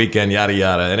 spending the weekend, yada,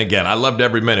 yada. And again, I loved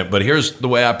every minute. But here's the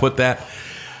way I put that.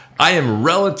 I am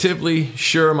relatively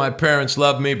sure my parents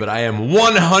loved me, but I am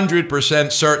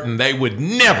 100% certain they would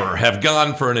never have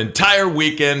gone for an entire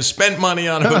weekend, spent money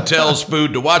on hotels,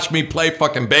 food, to watch me play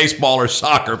fucking baseball or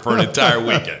soccer for an entire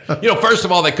weekend. First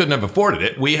of all, they couldn't have afforded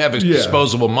it. We have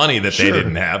disposable money that they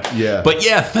didn't have. Yeah. But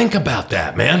think about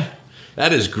that, man.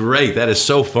 That is great. That is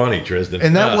so funny, Tristan.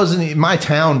 And that wasn't, my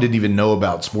town didn't even know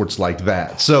about sports like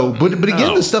that. So, but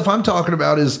again, the stuff I'm talking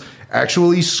about is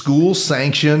actually school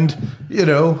sanctioned,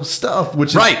 stuff,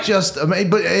 which is just amazing.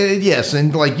 But yes,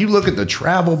 and like you look at the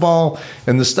travel ball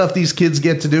and the stuff these kids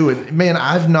get to do, and man,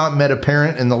 I've not met a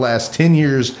parent in the last 10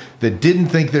 years that didn't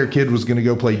think their kid was going to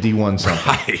go play D1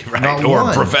 something. Right.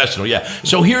 Or professional, yeah.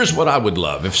 So here's what I would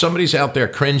love. If somebody's out there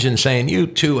cringing saying, you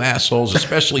two assholes,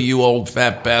 especially you old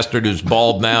fat bastard who's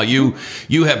bald now, you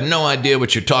have no idea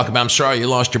what you're talking about. I'm sorry you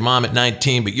lost your mom at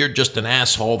 19, but you're just an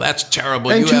asshole. That's terrible.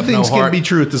 And you two have things no heart. Can be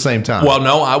true at the same time. Well,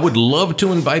 no, I would love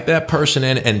to invite that person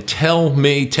in and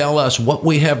tell us what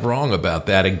we have wrong about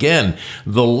that. Again,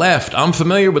 the left, I'm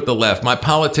familiar with the left. My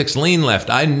politics lean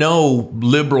left. I know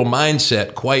liberal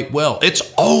mindset quite well.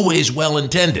 It's always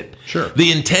well-intended. Sure.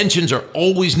 The intentions are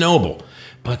always noble.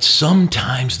 But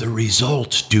sometimes the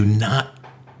results do not,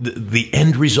 the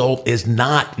end result is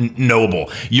not noble.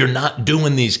 You're not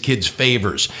doing these kids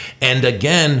favors. And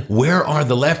again, where are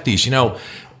the lefties?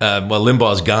 Well,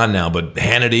 Limbaugh's gone now, but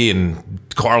Hannity and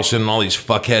Carlson and all these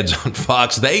fuckheads on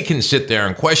Fox, they can sit there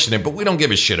and question it, but we don't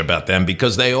give a shit about them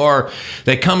because they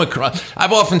come across.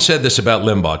 I've often said this about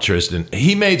Limbaugh, Tristan.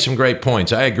 He made some great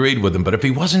points. I agreed with him, but if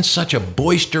he wasn't such a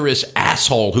boisterous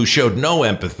asshole who showed no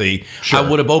empathy, sure, I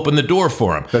would have opened the door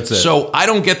for him. That's it. So I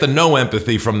don't get the no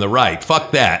empathy from the right.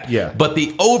 Fuck that. Yeah. But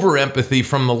the over empathy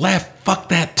from the left, fuck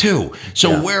that too.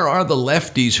 So where are the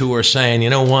lefties who are saying, you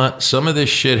know what, some of this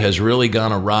shit has really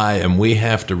gone awry and we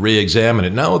have to re-examine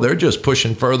it? No, they're just pushing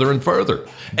further and further.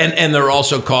 And they're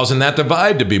also causing that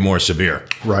divide to be more severe.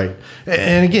 Right.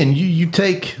 And again, you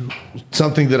take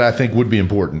something that I think would be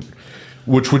important,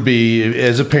 which would be,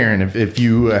 as a parent, if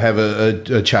you have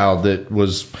a child that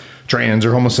was trans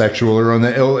or homosexual or on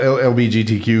the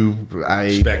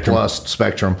LGBTQIA plus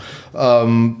spectrum,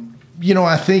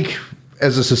 I think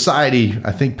as a society,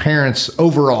 I think parents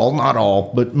overall, not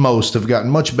all, but most, have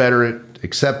gotten much better at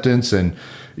acceptance and,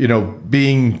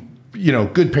 being,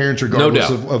 good parents regardless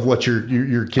of what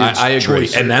your kids' I agree.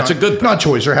 choice. And that's a good thing. Not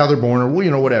choice or how they're born or,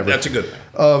 whatever. That's a good thing.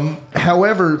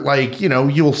 However,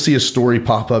 you'll see a story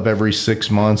pop up every 6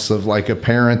 months of like a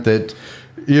parent that,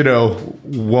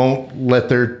 won't let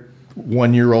their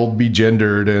 1-year-old be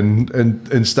gendered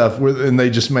and stuff, and they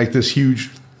just make this huge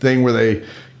thing where they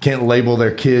can't label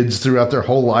their kids throughout their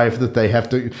whole life, that they have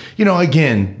to,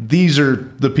 again, these are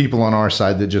the people on our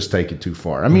side that just take it too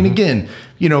far. I mean, again,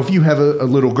 if you have a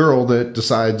little girl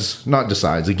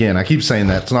that again, I keep saying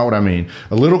that, it's not what I mean.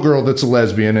 A little girl that's a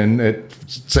lesbian and at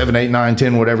 7, 8, 9,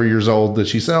 10, whatever years old, that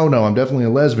she said, oh no, I'm definitely a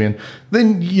lesbian.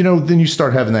 Then you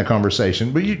start having that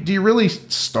conversation. But do you really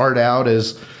start out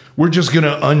as, we're just going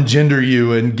to ungender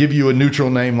you and give you a neutral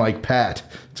name like Pat?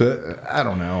 I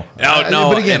don't know. No,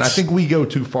 but again, I think we go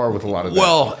too far with a lot of that.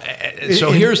 Well,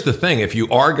 so here's the thing. If you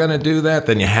are going to do that,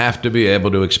 then you have to be able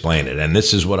to explain it. And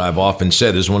this is what I've often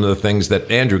said. This is one of the things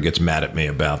that Andrew gets mad at me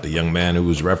about, the young man who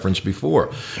was referenced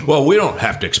before. Well, we don't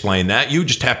have to explain that. You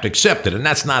just have to accept it. And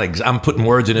that's not, I'm putting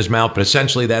words in his mouth, but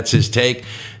essentially that's his take.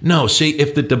 No, see,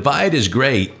 if the divide is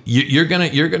great, you're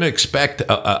gonna expect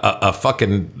a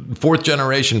fucking fourth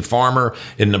generation farmer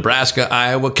in Nebraska,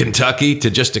 Iowa, Kentucky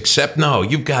to just accept. No,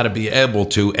 you've got to be able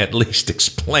to at least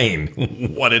explain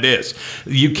what it is.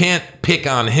 You can't pick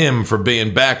on him for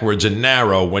being backwards and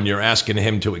narrow when you're asking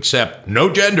him to accept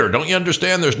no gender. Don't you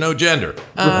understand? There's no gender.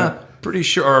 Pretty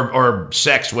sure, or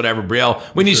sex, whatever, Brielle.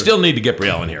 You still need to get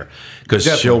Brielle in here because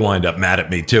she'll wind up mad at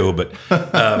me too. But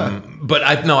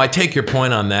I take your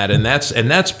point on that, and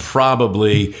that's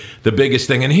probably the biggest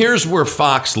thing. And here's where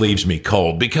Fox leaves me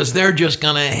cold, because they're just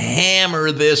gonna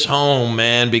hammer this home,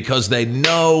 man, because they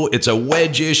know it's a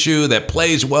wedge issue that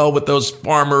plays well with those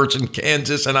farmers in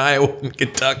Kansas and Iowa and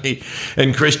Kentucky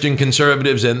and Christian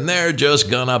conservatives, and they're just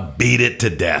gonna beat it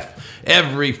to death.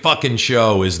 Every fucking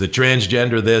show is the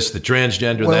transgender this, the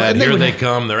transgender that. Here they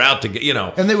come. They're out to get,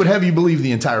 And they would have you believe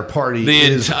the entire party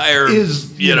is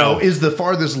the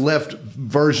farthest left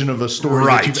version of a story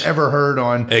that you've ever heard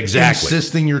on. Exactly.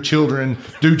 Insisting your children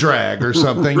do drag or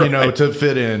something, to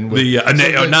fit in. With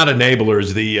not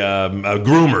enablers, the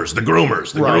groomers. The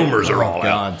groomers are all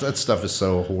out. That stuff is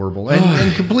so horrible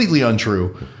and completely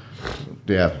untrue.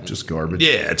 Yeah, just garbage.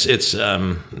 Yeah,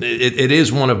 it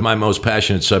is one of my most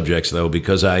passionate subjects, though,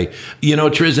 because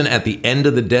Tristan, at the end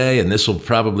of the day, and this will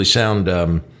probably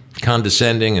sound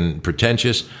condescending and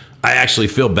pretentious, I actually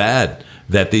feel bad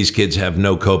that these kids have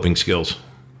no coping skills.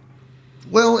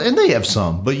 Well, and they have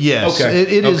some, but yes, okay.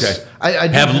 it is. I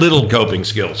have little coping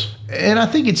skills, and I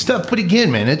think it's tough. But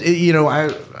again, man,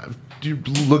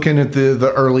 looking at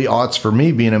the early aughts for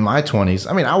me being in my 20s,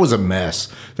 I mean, I was a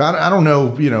mess. I don't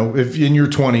know, if in your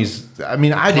 20s, I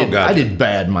mean, I did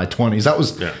bad in my 20s. I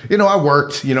was, I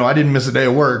worked, I didn't miss a day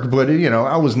of work, but,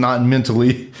 I was not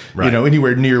mentally,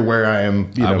 anywhere near where I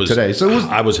am, today. So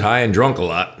I was high and drunk a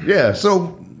lot. Yeah.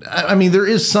 So, I mean, there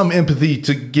is some empathy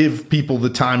to give people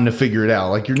the time to figure it out.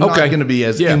 Like, you're not going to be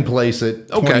as in place at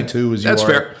 22 as you that's are.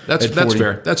 Fair. That's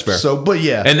fair. That's fair. So, but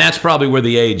yeah. And that's probably where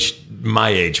my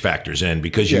age factors in,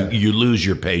 because you lose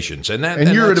your patience, and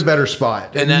you're at a better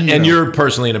spot, and you're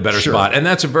personally in a better spot, and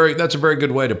that's a very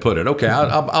good way to put it. Okay,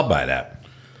 I'll buy that.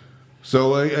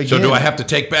 So again, do I have to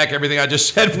take back everything I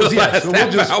just said for the last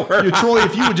half hour? Troy,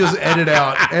 if you would just edit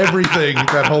out everything,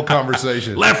 that whole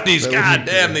conversation. Lefties,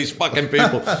 goddamn these fucking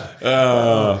people.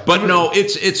 But no,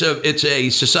 it's a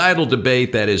societal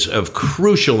debate that is of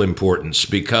crucial importance,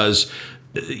 because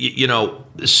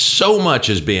so much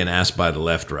is being asked by the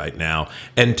left right now,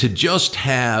 and to just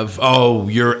have,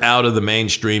 you're out of the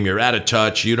mainstream, you're out of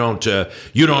touch, you don't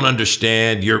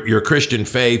understand your Christian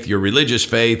faith, your religious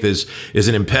faith is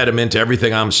an impediment to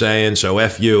everything I'm saying, so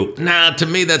F you. Nah, to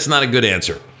me that's not a good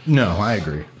answer. No, I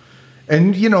agree.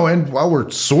 And and while we're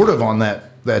sort of on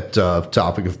that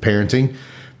topic of parenting,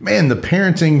 man, the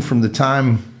parenting from the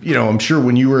time, I'm sure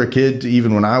when you were a kid to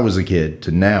even when I was a kid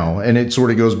to now, and it sort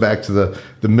of goes back to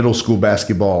the middle school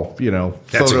basketball,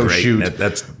 photo shoot.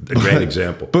 That's a great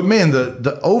example. But man,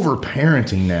 the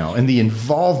over-parenting now and the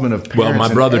involvement of parents. Well,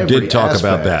 my brother did talk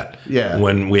about that. Yeah.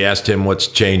 When we asked him what's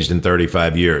changed in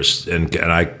 35 years, and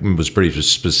I was pretty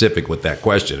specific with that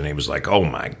question, and he was like, oh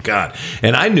my God.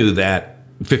 And I knew that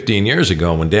 15 years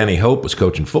ago when Danny Hope was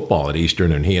coaching football at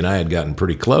Eastern, and he and I had gotten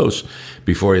pretty close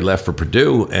before he left for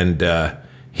Purdue. And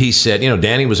he said,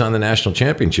 Danny was on the national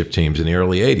championship teams in the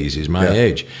early 80s. He's my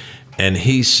age. And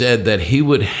he said that he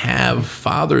would have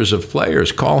fathers of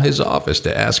players call his office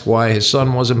to ask why his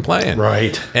son wasn't playing.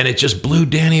 Right. And it just blew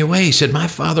Danny away. He said, my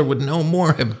father would no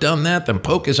more have done that than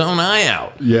poke his own eye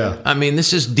out. Yeah. I mean,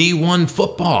 this is D1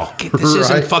 football. This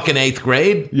isn't fucking 8th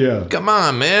grade. Yeah. Come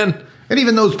on, man. And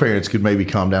even those parents could maybe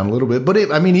calm down a little bit. But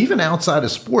even outside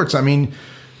of sports, and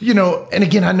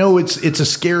again, I know it's a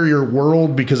scarier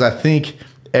world, because I think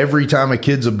every time a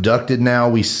kid's abducted now,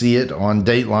 we see it on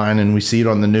Dateline and we see it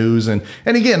on the news. And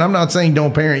again, I'm not saying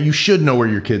don't parent. You should know where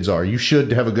your kids are. You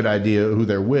should have a good idea who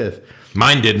they're with.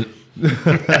 Mine didn't.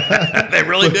 They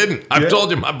really didn't. I've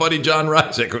told you, my buddy John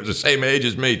Rysick, who was the same age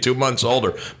as me, 2 months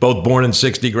older, both born in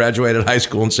 60, graduated high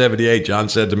school in 78. John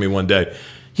said to me one day,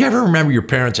 you ever remember your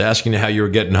parents asking you how you were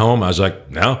getting home? I was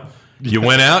like, no. You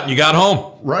went out and you got home.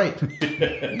 Right.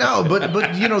 No, but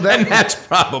that... And that's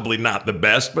probably not the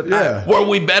best, but were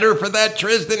we better for that,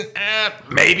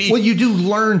 TRIZDON? Maybe. Well, you do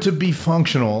learn to be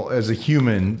functional as a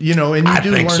human, and you I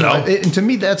think learn. So. And to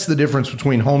me, that's the difference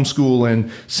between homeschool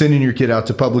and sending your kid out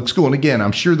to public school. And again,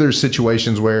 I'm sure there's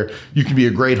situations where you can be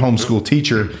a great homeschool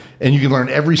teacher and you can learn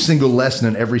every single lesson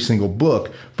in every single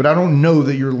book, but I don't know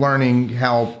that you're learning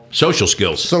how social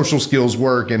skills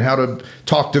work and how to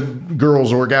talk to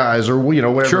girls or guys or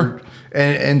whatever. Sure.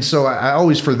 And so I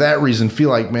always, for that reason, feel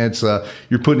like, man, it's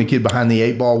you're putting a kid behind the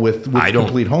 8 ball with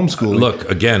complete homeschooling. Look,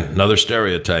 again, another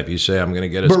stereotype. You say I'm going to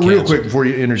get us But canceled. real quick before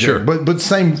you interject, sure. but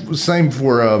same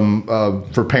for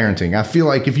parenting. I feel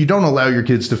like if you don't allow your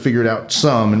kids to figure it out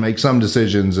some and make some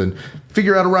decisions and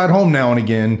figure out a ride home now and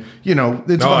again,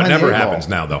 it's it never happens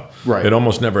now, though. Right. It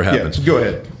almost never happens. Yeah, go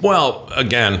ahead. Well,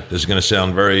 again, this is going to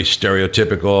sound very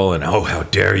stereotypical and, how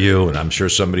dare you? And I'm sure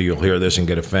somebody will hear this and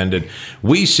get offended.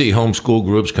 We see homeschool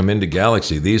groups come into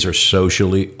Galaxy. These are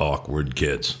socially awkward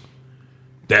kids.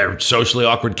 They're socially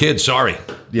awkward kids. Sorry.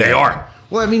 Yeah. They are.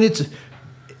 Well,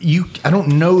 I don't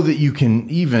know that you can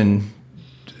even,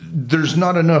 there's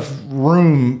not enough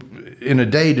room in a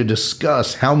day to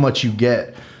discuss how much you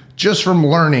get just from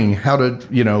learning how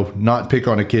to, not pick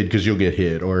on a kid because you'll get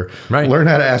hit, or learn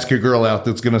how to ask a girl out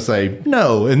that's going to say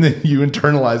no, and then you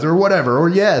internalize, or whatever, or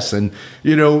yes. And,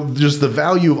 just the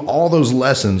value of all those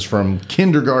lessons from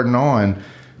kindergarten on,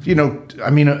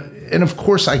 and of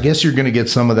course, I guess you're going to get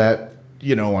some of that,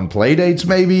 on play dates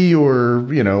maybe, or,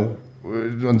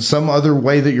 on some other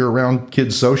way that you're around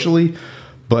kids socially.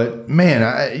 But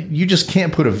man, you just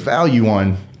can't put a value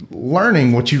on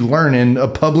learning what you learn in a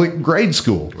public grade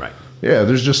school. Right. Yeah,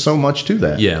 there's just so much to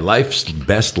that. Yeah, life's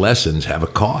best lessons have a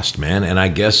cost, man. And I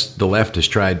guess the left has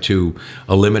tried to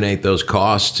eliminate those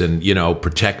costs and,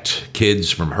 protect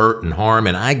kids from hurt and harm.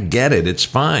 And I get it. It's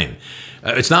fine.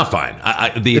 It's not fine.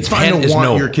 It's fine to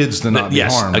want your kids to not be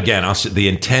harmed. Yes, again, the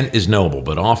intent is noble,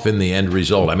 but often the end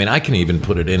result. I can even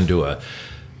put it into a...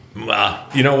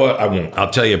 you know what? I won't. I'll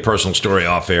tell you a personal story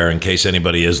off air in case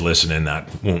anybody is listening that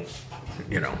won't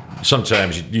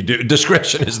sometimes you do.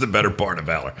 Discretion is the better part of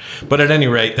valor. But at any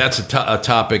rate, that's a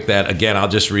topic that, again, I'll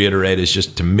just reiterate, is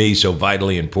just to me so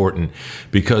vitally important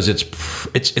because it's.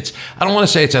 I don't want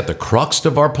to say it's at the crux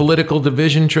of our political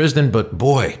division, TRIZDON, but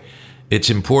boy, it's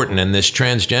important. And this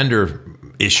transgender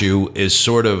issue is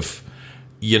sort of,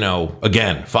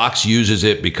 again, Fox uses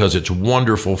it because it's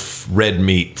wonderful red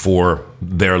meat for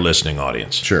their listening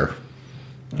audience. Sure.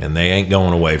 And they ain't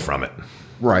going away from it.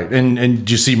 Right. And did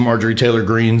you see Marjorie Taylor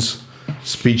Greene's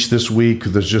speech this week?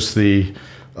 There's just the...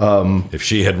 if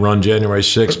she had run January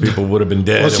 6th, people would have been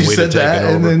dead. Well, she and we'd said have taken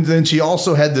that, over. and then she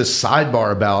also had this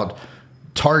sidebar about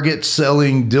Target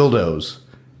selling dildos.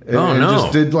 And no.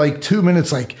 just did like 2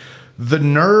 minutes, like the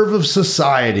nerve of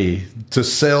society to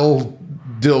sell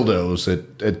dildos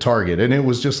at Target. And it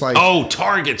was just like... Oh,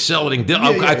 Target selling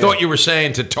dildos. I thought you were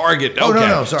saying to Target. Okay. Oh,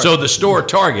 no, sorry. So the store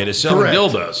Target is selling Correct.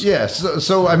 dildos. Yes.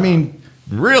 So, I mean...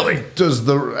 Really? Does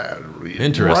the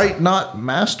right not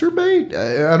masturbate?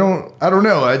 I don't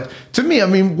know. To me, I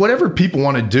mean, whatever people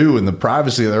want to do in the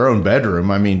privacy of their own bedroom,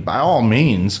 I mean, by all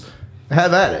means,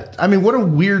 have at it. I mean, what a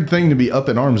weird thing to be up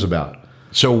in arms about.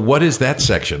 So what is that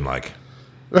section like?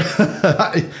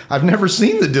 I've never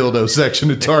seen the dildo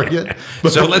section at Target.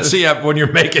 So let's see, when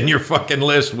you're making your fucking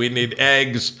list, we need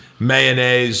eggs,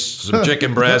 mayonnaise, some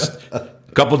chicken breast,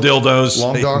 couple dildos.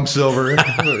 Long Dong Silver.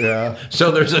 Yeah.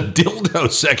 So there's a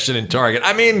dildo section in Target.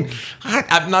 I mean,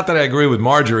 I'm not that I agree with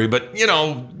Marjorie, but,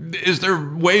 is there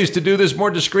ways to do this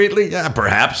more discreetly? Yeah,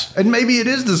 perhaps. And maybe it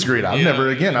is discreet. I've not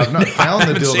found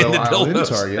the dildo aisle in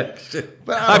Target.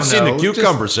 But I've seen the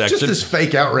cucumber section. Just this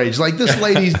fake outrage. Like, this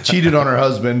lady cheated on her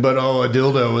husband, but, a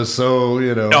dildo is so,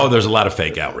 Oh, there's a lot of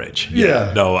fake outrage.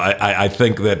 Yeah. No, I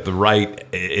think that the right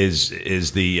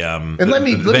is the... and let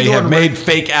me they have made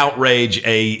fake outrage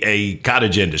a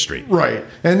cottage industry. Right.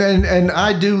 And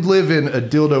I do live in a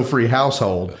dildo-free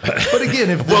household. But again,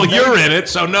 if... Well, you're in it,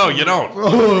 so no, you don't.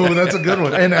 Oh, that's a good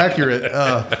one. And accurate.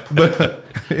 But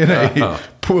in a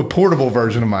portable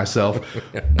version of myself.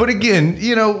 But again,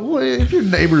 if your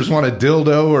neighbors want a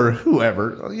dildo or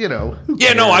whoever, who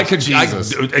Yeah, no, I could.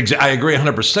 Jesus. I agree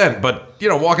 100%. But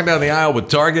walking down the aisle with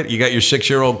Target, you got your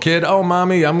 6-year-old kid. Oh,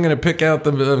 mommy, I'm going to pick out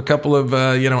a couple of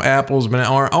apples.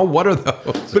 Oh, what are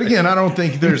those? But again, I don't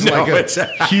think there's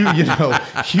a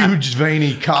huge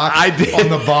veiny cock on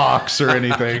the box or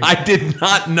anything. I did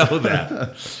not know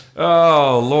that.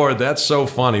 Oh, Lord, that's so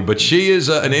funny. But she is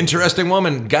an interesting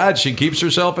woman. God, she keeps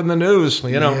herself in the news,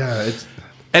 Yeah,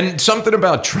 And something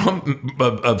about Trump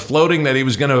floating that he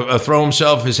was going to throw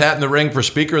his hat in the ring for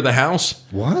Speaker of the House.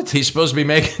 What? He's supposed to be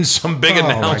making some big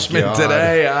announcement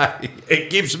today. He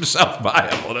keeps himself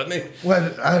viable, doesn't he? Well,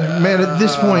 man, at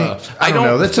this point, I don't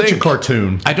know. That's such a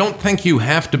cartoon. I don't think you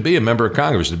have to be a member of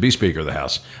Congress to be Speaker of the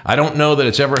House. I don't know that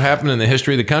it's ever happened in the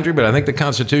history of the country, but I think the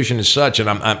Constitution is such, and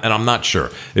I'm not sure.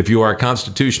 If you are a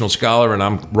constitutional scholar and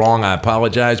I'm wrong, I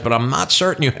apologize, but I'm not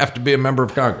certain you have to be a member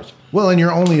of Congress. Well, and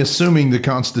you're only assuming the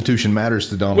Constitution matters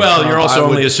to Donald Trump. Well, you're also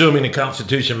only assuming the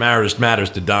Constitution matters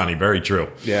to Donnie. Very true.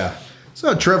 Yeah.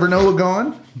 So Trevor Noah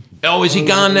gone? Oh, is he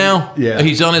gone now? Yeah.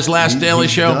 He's on his last Daily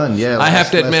Show? Done, yeah. I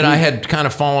have to admit, I had kind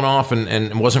of fallen off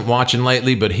and wasn't watching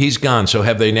lately, but he's gone. So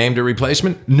have they named a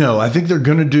replacement? No, I think they're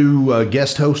going to do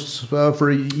guest hosts for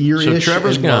a year-ish. So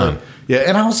Trevor's gone. Yeah,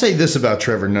 and I'll say this about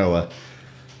Trevor Noah.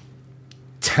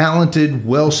 Talented,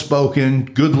 well-spoken,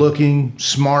 good-looking,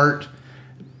 smart.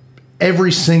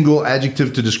 Every single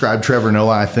adjective to describe Trevor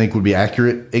Noah, I think, would be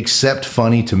accurate, except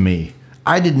funny to me.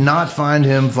 I did not find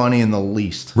him funny in the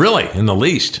least. Really? In the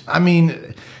least? I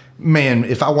mean, man,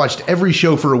 if I watched every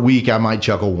show for a week, I might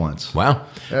chuckle once. Wow.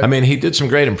 I mean, he did some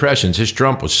great impressions. His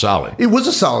Trump was solid. It was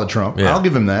a solid Trump. Yeah. I'll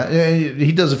give him that.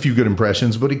 He does a few good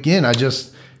impressions, but again, I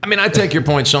take your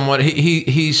point somewhat.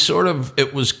 He sort of,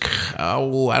 it was, I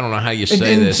don't know how you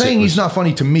say and this. saying he's not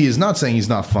funny to me is not saying he's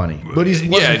not funny, but he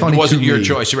wasn't funny to me. It wasn't your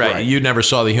choice, right? You never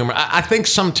saw the humor. I think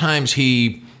sometimes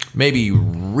he maybe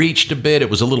reached a bit. It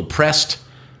was a little pressed.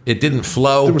 It didn't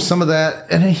flow. There was some of that,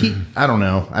 and I don't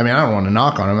know. I mean, I don't want to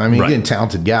knock on him. I mean, again,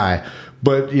 talented guy,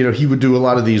 but he would do a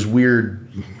lot of these weird,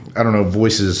 I don't know,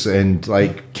 voices and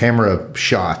like camera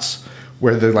shots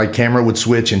where the camera would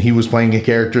switch and he was playing a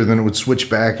character, then it would switch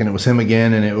back and it was him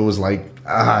again, and it was like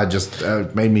just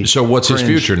made me. So what's cringe. his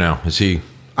future now? Is he?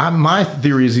 My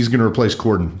theory is he's going to replace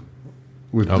Corden.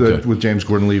 With James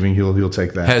Corden leaving, he'll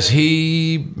take that. Has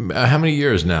he? How many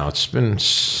years now? It's been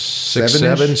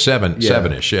seven-ish.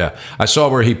 Yeah, I saw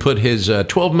where he put his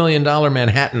 $12 million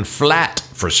Manhattan flat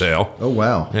for sale. Oh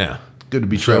wow! Yeah, Good to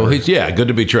be Trevor. Good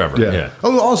to be Trevor. Yeah.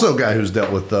 Oh, also a guy who's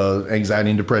dealt with anxiety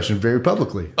and depression very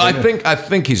publicly. I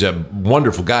think he's a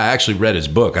wonderful guy. I actually read his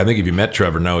book. I think if you met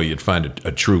Trevor Noah, you'd find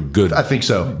a true good. I think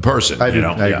so. Person. I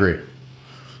agree.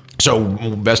 So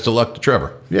best of luck to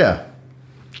Trevor. Yeah.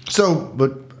 So,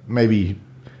 but maybe,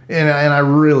 and I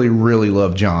really, really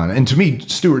love John. And to me,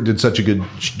 Stewart did such a good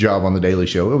job on The Daily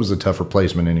Show. It was a tough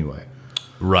replacement anyway.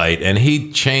 Right, and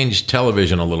he changed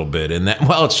television a little bit. And that,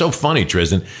 well, it's so funny,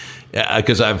 Tristan,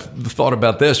 because I've thought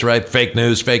about this, right? Fake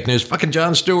news. Fucking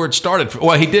Jon Stewart started.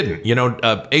 Well, he didn't.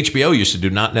 HBO used to do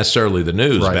not necessarily the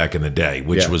news back in the day,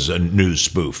 which was a news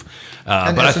spoof.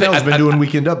 And but SNL's been doing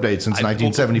Weekend Updates since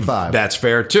 1975. That's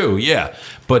fair too. Yeah,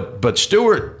 but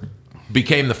Stewart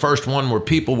became the first one where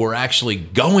people were actually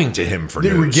going to him for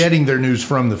news. They were getting their news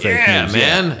from the fake news.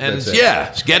 Man. And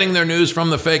it's getting their news from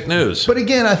the fake news. But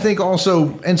again, I think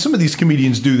also, and some of these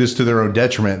comedians do this to their own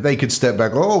detriment, they could step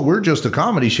back, we're just a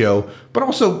comedy show, but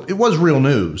also it was real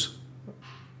news.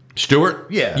 Stewart?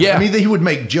 Yeah. I mean, he would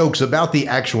make jokes about the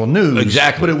actual news.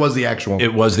 Exactly. But it was the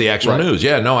actual news.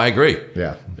 Yeah, no, I agree.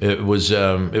 Yeah. It was,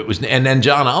 and then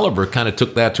John Oliver kind of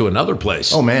took that to another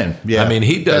place. Oh, man. Yeah. I mean,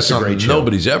 he does something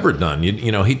nobody's ever done.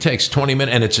 He takes 20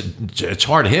 minutes, and it's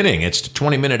hard hitting. It's a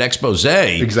 20-minute expose.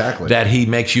 Exactly. That he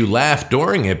makes you laugh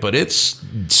during it, but it's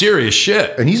serious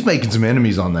shit. And he's making some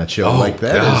enemies on that show.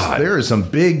 There is some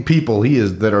big people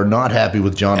that are not happy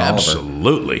with John Oliver.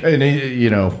 Absolutely.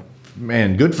 And,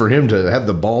 man, good for him to have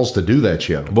the balls to do that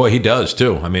show. Boy, he does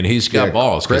too. I mean, he's got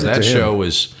balls because that show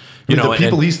is, the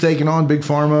people he's taking on, Big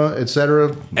Pharma,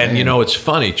 etc. And it's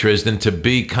funny, Tristan, to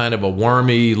be kind of a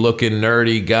wormy looking,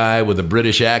 nerdy guy with a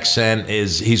British accent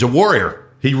he's a warrior.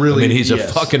 He really, he's a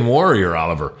fucking warrior,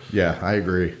 Oliver. Yeah, I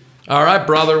agree. All right,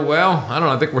 brother. Well, I don't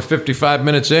know. I think we're 55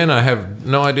 minutes in. I have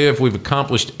no idea if we've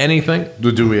accomplished anything.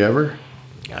 Do we ever?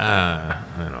 I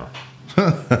don't know.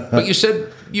 But you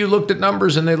said you looked at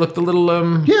numbers and they looked a little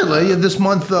this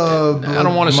month I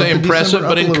don't want to say impressive,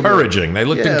 but encouraging. They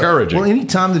looked encouraging. Well,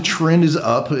 anytime the trend is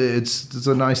up, it's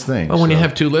a nice thing. Well, when you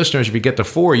have 2 listeners, if you get to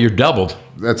 4, you're doubled.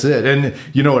 That's it. And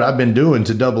you know what I've been doing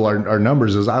to double our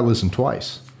numbers is I listen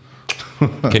twice.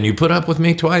 Can you put up with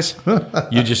me twice?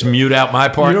 You just mute out my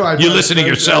part? You listen to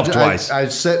yourself twice. I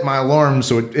set my alarm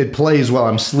so it plays while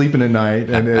I'm sleeping at night,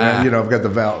 and I've got the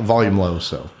volume low,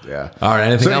 so yeah. All right,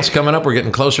 anything else coming up? We're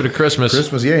getting closer to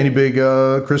Christmas. Any big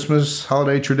Christmas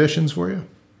holiday traditions for you?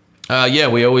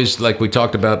 We always, like we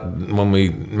talked about when we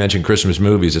mentioned Christmas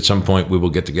movies, at some point we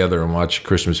will get together and watch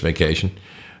Christmas Vacation.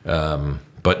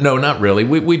 But no, not really.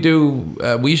 We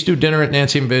used to do dinner at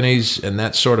Nancy and Vinny's, and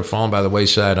that's sort of fallen by the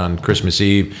wayside on Christmas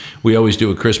Eve. We always do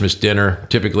a Christmas dinner,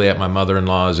 typically at my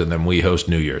mother-in-law's, and then we host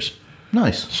New Year's.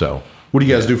 Nice. So, what do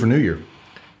you guys do for New Year?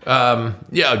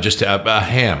 Just have a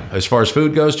ham. As far as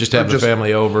food goes, just have the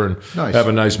family over and have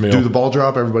a nice meal. Do the ball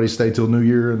drop? Everybody stay till New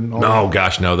Year and all No,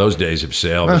 gosh, no. Those days have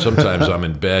sailed. Sometimes I'm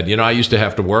in bed. I used to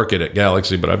have to work it at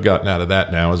Galaxy, but I've gotten out of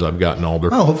that now as I've gotten older.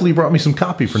 Oh, hopefully you brought me some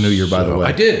coffee for New Year, by the way.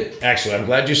 I did. Actually, I'm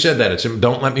glad you said that.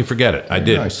 Don't let me forget it. I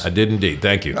did. Nice. I did indeed.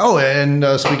 Thank you. Oh, and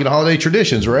speaking of holiday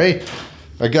traditions, Ray,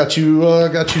 I got you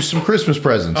some Christmas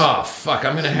presents. Oh, fuck.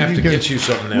 I'm going to have to get you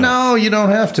something now. No, you don't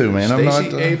have to, man.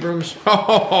 Stacey Abrams.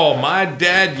 Oh, my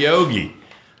dad, Yogi.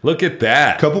 Look at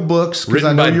that. Couple books.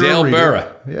 Written by Dale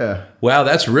Barra. Yeah. Wow,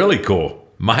 that's really cool.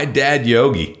 My Dad,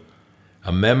 Yogi.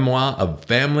 A memoir of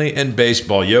family and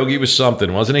baseball. Yogi was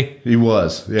something, wasn't he? He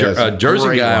was. Yes.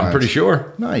 Jersey guy, I'm pretty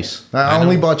sure. Nice. I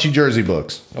only bought you Jersey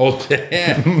books. Oh,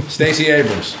 yeah. Stacey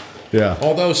Abrams. Yeah.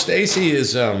 Although Stacey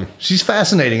is she's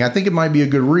fascinating. I think it might be a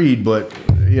good read, but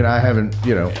I haven't,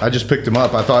 I just picked them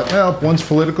up. I thought, one's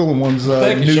political and one's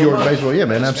New York baseball. Yeah,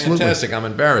 man, that's absolutely. Fantastic. I'm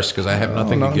embarrassed because I have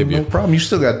nothing to give you. No problem. You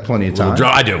still got plenty of time.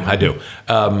 I do.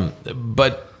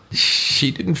 But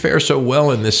she didn't fare so well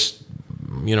in this,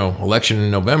 election in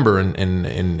November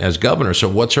and as governor. So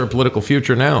what's her political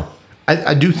future now?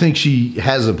 I do think she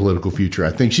has a political future.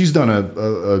 I think she's done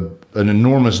an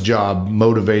enormous job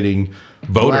motivating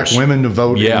voters, black women to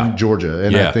vote in Georgia,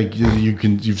 and Yeah. I think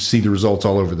you see the results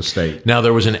all over the state. Now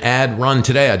there was an ad run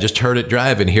today. I just heard it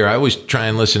driving here. I always try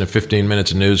and listen to 15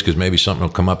 minutes of news because maybe something will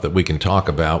come up that we can talk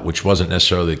about, which wasn't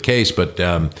necessarily the case. But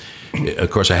of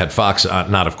course, I had Fox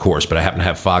on. Not of course, but I happen to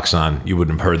have Fox on. You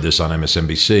wouldn't have heard this on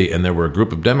MSNBC. And there were a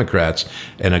group of Democrats,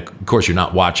 and of course, you're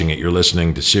not watching it. You're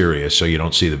listening to Sirius, so you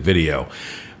don't see the video.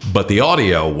 But the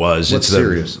audio was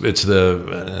Sirius? It's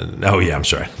the I'm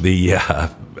sorry, the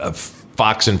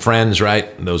Fox and Friends,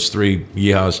 right? Those 3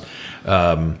 yeehaws.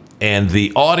 And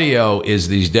the audio is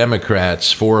these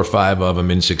Democrats, 4 or 5 of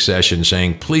them in succession,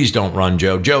 saying, "Please don't run,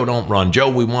 Joe. Joe, don't run. Joe,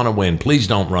 we want to win. Please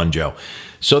don't run, Joe."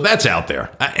 So that's out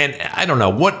there. And I don't know.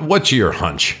 What's your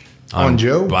hunch? on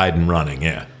Joe Biden running.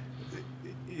 Yeah,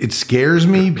 it scares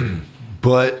me,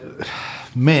 but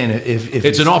man, if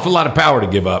it's an awful lot of power to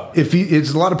give up.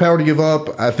 It's a lot of power to give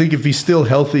up. I think if he's still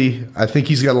healthy, I think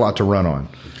he's got a lot to run on.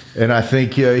 And I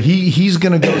think he's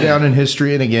going to go down in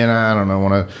history. And again, I don't know,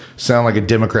 want to sound like a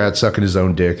Democrat sucking his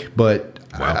own dick, but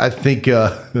wow. I think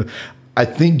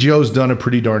Joe's done a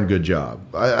pretty darn good job.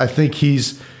 I think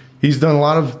he's done a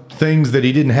lot of things that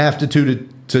he didn't have to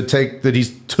take, that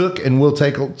he's took and will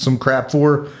take some crap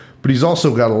for. But he's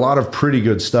also got a lot of pretty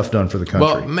good stuff done for the country.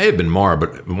 Well, it may have been Maher,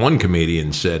 but one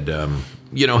comedian said,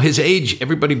 his age,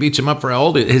 everybody beats him up for how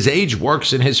old he is. His age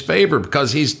works in his favor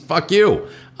because he's, fuck you.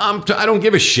 I don't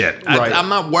give a shit. Right. I'm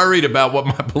not worried about what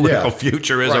my political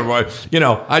future is. Right. Or,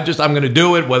 I'm going to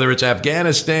do it, whether it's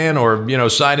Afghanistan or,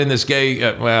 signing this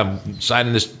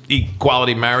signing this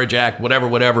Equality Marriage Act,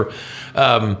 whatever.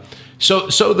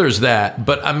 So there's that.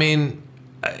 But, I mean,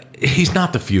 he's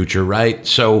not the future, right?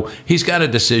 So he's got a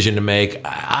decision to make.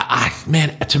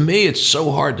 Man, to me, it's so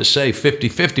hard to say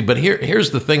 50-50. But here's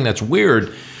the thing that's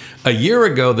weird. A year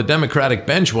ago, the Democratic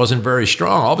bench wasn't very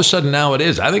strong. All of a sudden, now it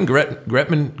is. I think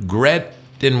Gretchen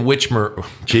Whitmer.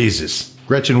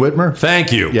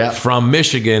 Thank you. Yeah. From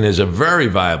Michigan is a very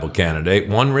viable candidate.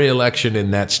 Won re-election in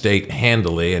that state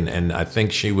handily, and I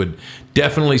think she would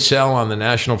definitely sell on the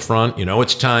national front.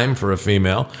 It's time for a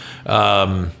female.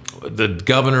 The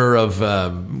governor of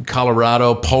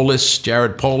Colorado,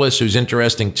 Jared Polis, who's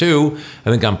interesting too.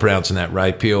 I think I'm pronouncing that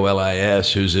right,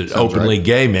 Polis, who's an openly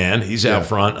gay man. He's out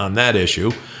front on that issue.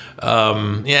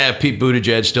 Pete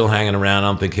Buttigieg still hanging around. I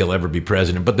don't think he'll ever be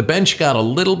president. But the bench got a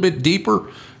little bit deeper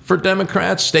for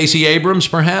Democrats. Stacey Abrams,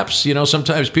 perhaps.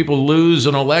 Sometimes people lose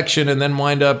an election and then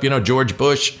wind up, George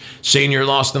Bush Sr.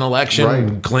 lost an election.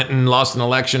 Right. Clinton lost an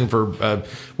election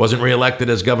wasn't reelected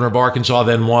as governor of Arkansas,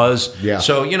 then was. Yeah.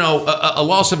 So, a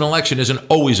loss of an election isn't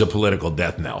always a political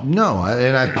death knell. No,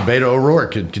 Beto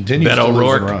O'Rourke continues to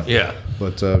lose and run. Yeah.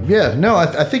 But,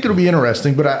 I think it'll be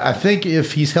interesting. But I think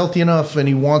if he's healthy enough and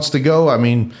he wants to go,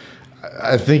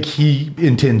 I think he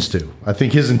intends to. I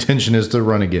think his intention is to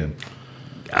run again.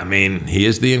 He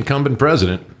is the incumbent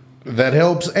president. That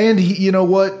helps. And you know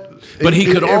what? But he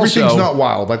could also... Everything's not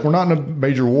wild. Like, we're not in a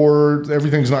major war.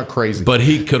 Everything's not crazy. But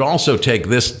he could also take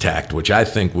this tact, which I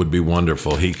think would be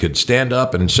wonderful. He could stand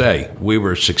up and say, we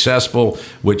were successful,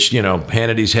 which,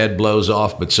 Hannity's head blows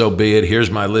off, but so be it. Here's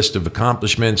my list of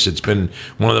accomplishments. It's been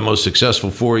one of the most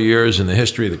successful 4 years in the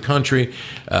history of the country.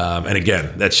 And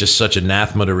again, that's just such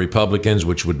anathema to Republicans,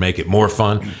 which would make it more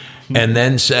fun. And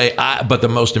then say, but the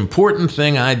most important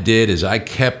thing I did is I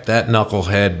kept that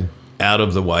knucklehead out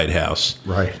of the White House.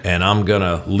 Right. And I'm going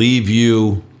to leave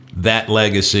you that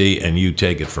legacy and you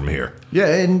take it from here. Yeah.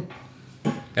 And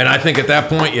I think at that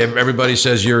point, everybody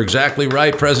says, you're exactly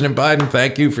right, President Biden.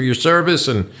 Thank you for your service.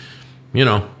 And,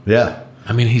 Yeah.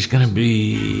 He's going to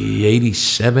be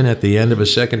 87 at the end of a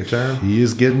second term. He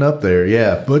is getting up there,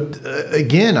 yeah. But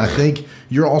again, I think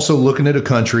you're also looking at a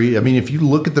country. If you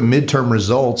look at the midterm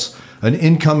results, an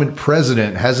incumbent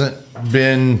president hasn't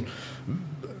been,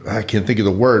 I can't think of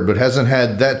the word, but hasn't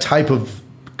had that type of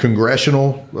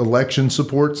congressional election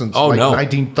support since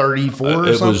 1934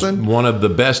 or something. It was one of the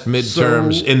best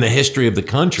midterms in the history of the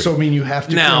country. So, you have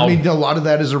to... Now, a lot of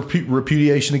that is a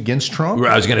repudiation against Trump.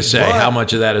 I was going to say, how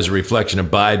much of that is a reflection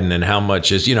of Biden and how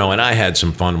much is, and I had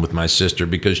some fun with my sister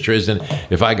because,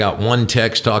 TRIZDON, if I got one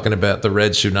text talking about the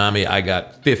red tsunami, I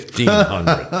got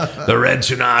 1,500. The red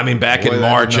tsunami back in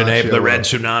March and April, the red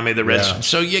tsunami,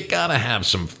 So you got to have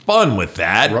some fun with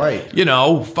that. Right.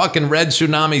 Fucking red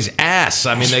tsunami's ass.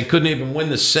 They couldn't even win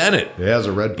the Senate. It has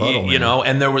a red puddle,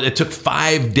 and it took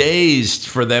 5 days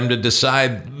for them to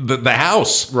decide the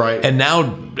House. Right. And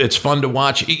now it's fun to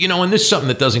watch. And this is something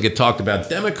that doesn't get talked about.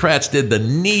 Democrats did the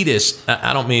neatest.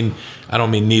 I don't mean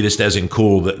neatest as in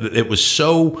cool. It was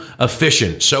so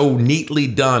efficient, so neatly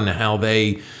done how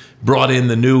they brought in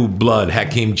the new blood,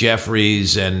 Hakeem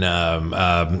Jeffries and the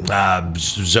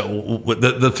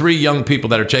three young people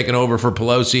that are taking over for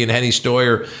Pelosi and Henny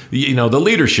Stoyer. The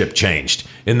leadership changed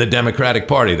in the Democratic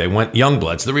Party. They went young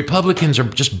bloods. The Republicans are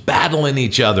just battling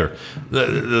each other.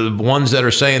 The ones that are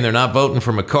saying they're not voting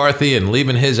for McCarthy and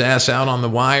leaving his ass out on the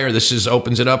wire. This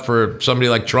opens it up for somebody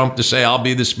like Trump to say, I'll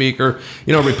be the speaker.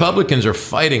 Republicans are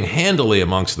fighting handily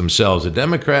amongst themselves. The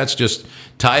Democrats just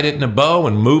tied it in a bow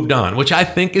and moved on, which I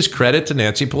think is credit to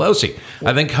Nancy Pelosi.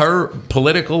 I think her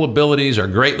political abilities are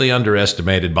greatly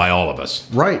underestimated by all of us.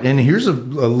 Right. And here's a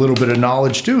little bit of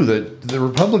knowledge, too, that the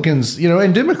Republicans,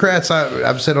 and Democrats,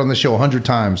 I've said on the show 100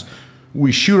 times,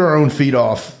 we shoot our own feet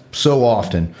off so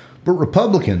often. But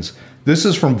Republicans, this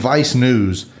is from Vice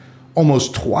News,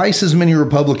 almost twice as many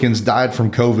Republicans died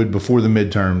from COVID before the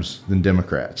midterms than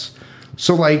Democrats.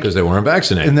 So because they weren't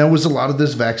vaccinated. And there was a lot of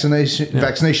this vaccination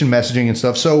messaging and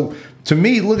stuff. So to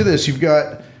me, look at this. You've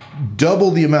got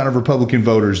double the amount of Republican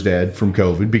voters dead from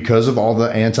COVID because of all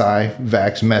the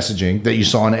anti-vax messaging that you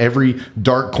saw in every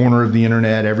dark corner of the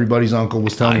internet. Everybody's uncle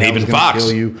was telling you it was going to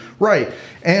kill you. Right.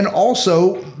 And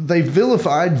also, they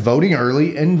vilified voting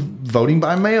early and voting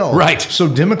by mail. Right. So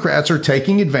Democrats are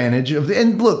taking advantage of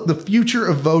and look, the future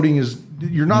of voting is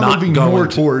you're not moving more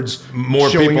towards more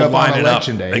showing people up on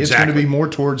election day. Exactly. It's going to be more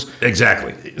towards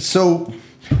exactly. So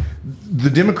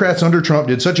the Democrats under Trump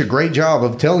did such a great job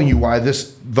of telling you why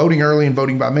this voting early and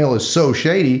voting by mail is so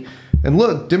shady. And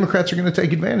look, Democrats are going to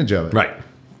take advantage of it. Right.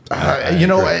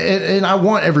 And I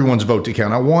want everyone's vote to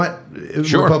count. I want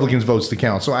Republicans' votes to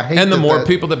count. So I hate and the more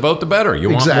people that vote, the better. You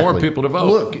want more people to vote.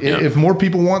 Look, if more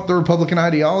people want the Republican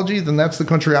ideology, then that's the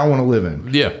country I want to live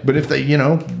in. Yeah. But if they,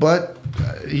 no,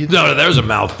 there's a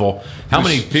mouthful. How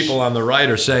many people on the right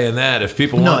are saying that? If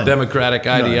people want democratic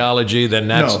ideology, then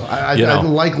that's I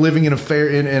like living in a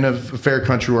fair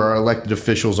country where our elected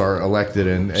officials are elected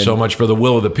and so much for the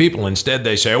will of the people. Instead,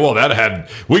 they say, "Well,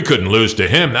 we couldn't lose to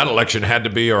him. That election had to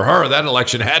be or her. That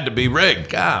election had to be rigged."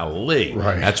 Golly,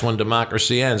 right? That's when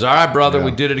democracy ends. All right, brother,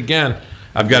 we did it again.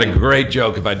 I've got a great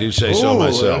joke, if I do say so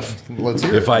myself. Let's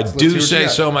hear it. If I do say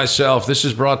so myself, this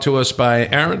is brought to us by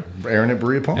Aaron. Aaron at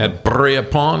Berea Pawn. At Berea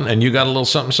Pawn, and you got a little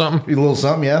something? A little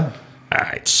something, yeah. All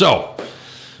right, so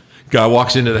guy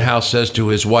walks into the house, says to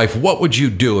his wife, "What would you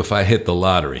do if I hit the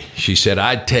lottery?" She said,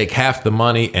 "I'd take half the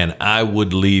money and I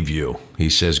would leave you." He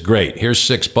says, "Great, here's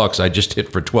 $6. I just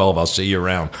hit for 12. I'll see you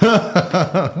around."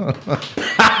 That's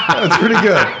pretty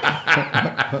good.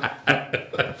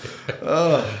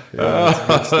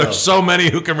 There's so many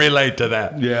who can relate to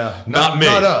that. Yeah. Not me.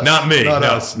 Us. Not me. Not no,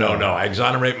 us. No. I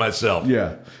exonerate myself.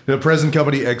 Yeah. The present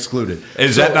company excluded.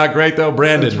 Is that not great, though?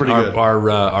 Brandon, That's pretty good.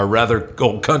 Our rather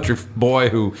old country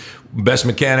boy best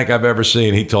mechanic I've ever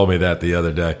seen, he told me that the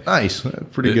other day. Nice.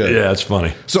 Pretty good. Yeah, it's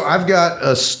funny. So I've got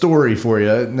a story for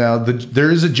you. Now, there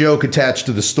is a joke attached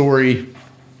to the story.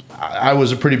 I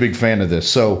was a pretty big fan of this.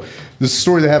 So this is a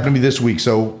story that happened to me this week.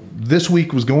 So this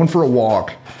week was going for a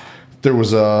walk. There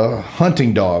was a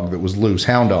hunting dog that was loose,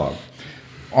 hound dog,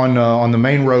 on the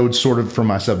main road, sort of from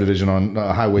my subdivision on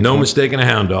Highway. No mistaking a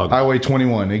hound dog. Highway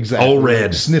 21, exactly. Old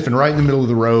red, sniffing right in the middle of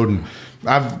the road. And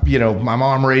my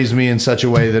mom raised me in such a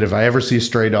way that if I ever see a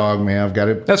stray dog, man, I've got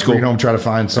to bring it home, try to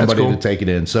find somebody to take it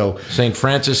in. So St.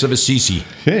 Francis of Assisi.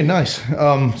 Hey, nice.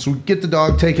 So we get the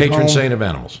dog, take it home. Patron saint of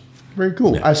animals. Very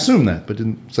cool. Yeah. I assume that, but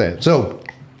didn't say it. So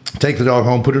take the dog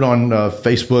home, put it on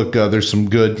Facebook. There's some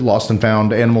good lost and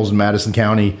found animals in Madison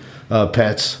County,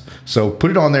 pets. So put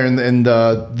it on there, and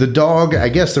the dog, I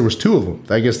guess there was two of them.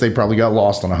 I guess they probably got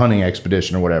lost on a hunting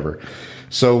expedition or whatever.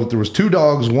 So there was two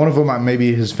dogs. One of them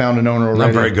maybe has found an owner already.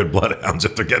 Not very good bloodhounds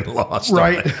if they're getting lost.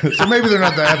 Right. So maybe they're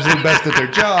not the absolute best at their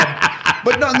job,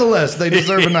 but nonetheless, they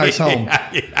deserve a nice home.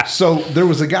 Yeah. So there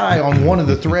was a guy on one of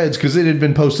the threads, because it had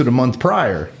been posted a month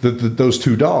prior, those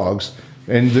two dogs.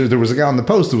 And there was a guy on the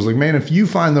post that was like, "Man, if you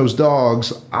find those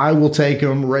dogs, I will take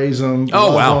them, raise them,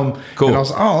 love them." Cool. And I was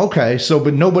like, "Oh, okay." So,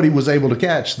 but nobody was able to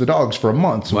catch the dogs for a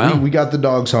month. So we got the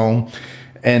dogs home,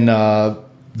 and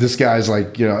this guy's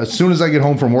like, as soon as I get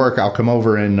home from work, I'll come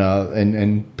over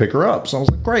and pick her up. So I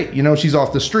was like, great. She's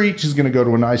off the street. She's going to go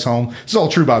to a nice home. It's all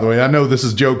true, by the way. I know this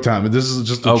is joke time, but this is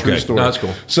just a true story. No, that's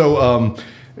cool. So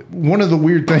one of the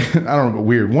weird things, I don't know about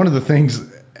weird, one of the things,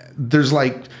 there's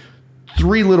like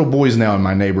 3 little boys now in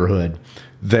my neighborhood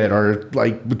that are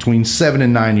like between 7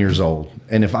 and 9 years old.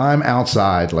 And if I'm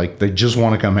outside, like they just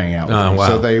want to come hang out with me. Wow.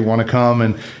 So they want to come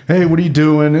and, "Hey, what are you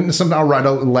doing?" And sometimes I'll ride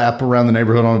a lap around the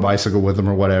neighborhood on a bicycle with them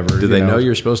or whatever. Do they know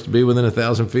you're supposed to be within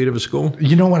 1,000 feet of a school?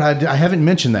 You know what? I haven't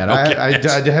mentioned that. Okay.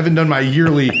 I haven't done my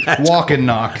yearly walk and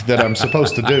knock that I'm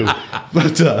supposed to do.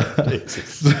 But so,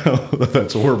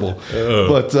 that's horrible.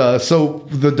 But so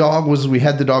the dog we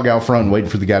had the dog out front waiting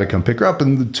for the guy to come pick her up.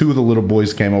 And the 2 of the little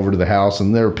boys came over to the house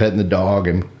and they were petting the dog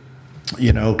and,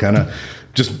 kind of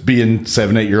just being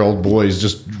 7, 8-year-old boys,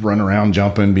 just running around,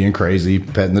 jumping, being crazy,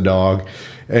 petting the dog.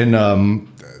 And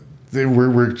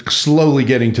we're slowly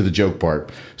getting to the joke part.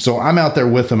 So I'm out there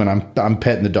with them, and I'm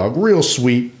petting the dog. Real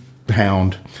sweet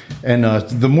hound. And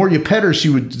the more you pet her, she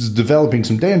was developing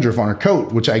some dandruff on her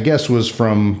coat, which I guess was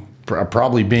from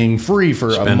probably being free for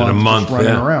a month just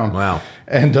running around. Wow.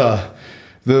 And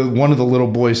one of the little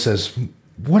boys says,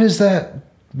 "What is that?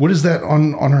 What is that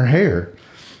on her hair?"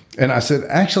 And I said,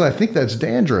 "Actually, I think that's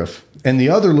dandruff." And the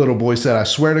other little boy said, "I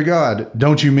swear to God,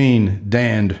 don't you mean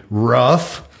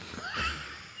dandruff?"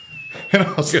 And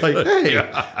I was like, "Hey,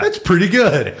 that's pretty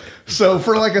good." So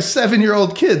for like a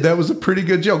 7-year-old kid, that was a pretty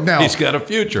good joke. Now He's got a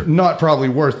future. not probably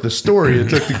worth the story it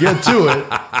took to get to it,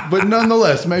 but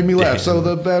nonetheless made me laugh. So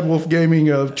the Bad Wolf Gaming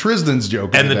of TRIZDON's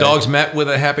joke. And the dogs met with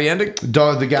a happy ending?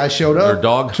 The guy showed up. Their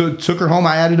dog? Took her home.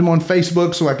 I added him on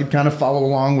Facebook so I could kind of follow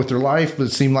along with their life, but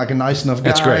it seemed like a nice enough guy.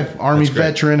 That's great. Army That's great.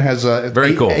 veteran, has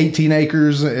Very cool. 18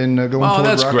 acres and going toward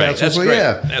that's Rock great. Castle. That's So, great.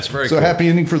 yeah. That's very so cool. happy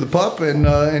ending for the pup and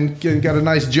got a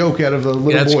nice joke out of the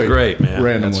little That's boy. great, man.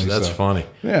 Randomly. That's so. funny.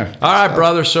 Yeah. All right,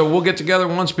 brother. So we'll get together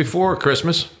once before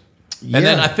Christmas. And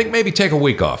then I think maybe take a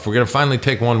week off. We're going to finally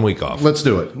take 1 week off. Let's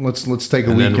do it. Let's take a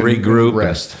and week then and regroup,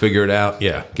 rest. and figure it out.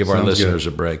 Yeah, give our Sounds listeners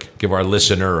good. a break. Give our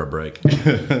listener a break. All right,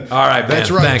 man.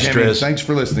 That's right. Thanks, Jimmy. Triz. Thanks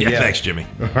for listening. Yeah, thanks, Jimmy.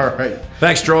 All right.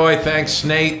 Thanks, Troy. Thanks,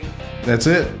 Nate. That's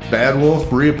it. Bad Wolf,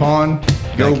 Berea Pond.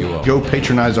 Thank you all. Go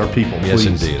patronize our people, Yes,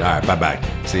 please. indeed. All right, bye-bye.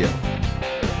 See ya.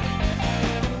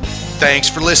 Thanks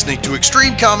for listening to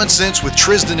Extreme Common Sense with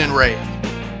TRIZDON and Ray.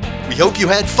 We hope you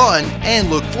had fun and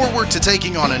look forward to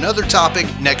taking on another topic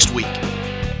next week.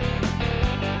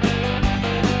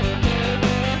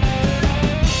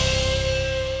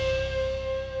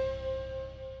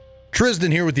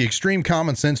 TRIZDON here with the Extreme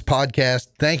Common Sense podcast,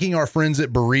 thanking our friends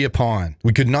at Berea Pond.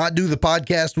 We could not do the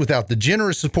podcast without the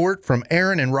generous support from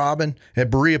Aaron and Robin at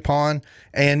Berea Pond,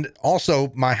 and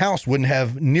also my house wouldn't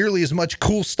have nearly as much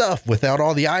cool stuff without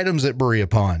all the items at Berea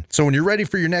Pond. So when you're ready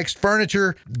for your next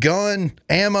furniture, gun,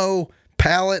 ammo,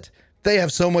 pallet, they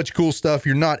have so much cool stuff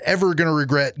you're not ever going to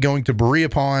regret going to Berea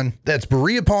Pond. That's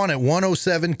Berea Pond at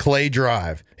 107 Clay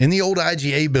Drive in the old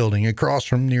IGA building across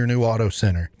from your new auto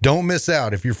center. Don't miss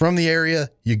out. If you're from the area,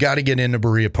 you got to get into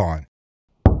Berea Pond.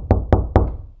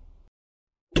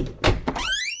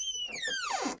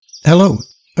 Hello.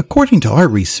 According to our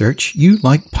research, you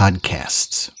like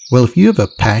podcasts. Well, if you have a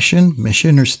passion,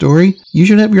 mission, or story, you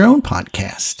should have your own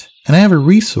podcast. And I have a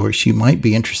resource you might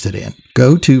be interested in.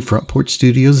 Go to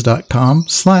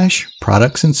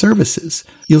frontporchstudios.com/products and services.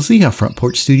 You'll see how Front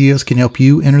Porch Studios can help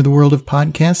you enter the world of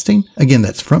podcasting. Again,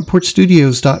 that's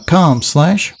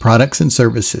frontporchstudios.com/products and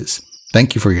services.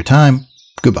 Thank you for your time.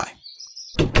 Goodbye.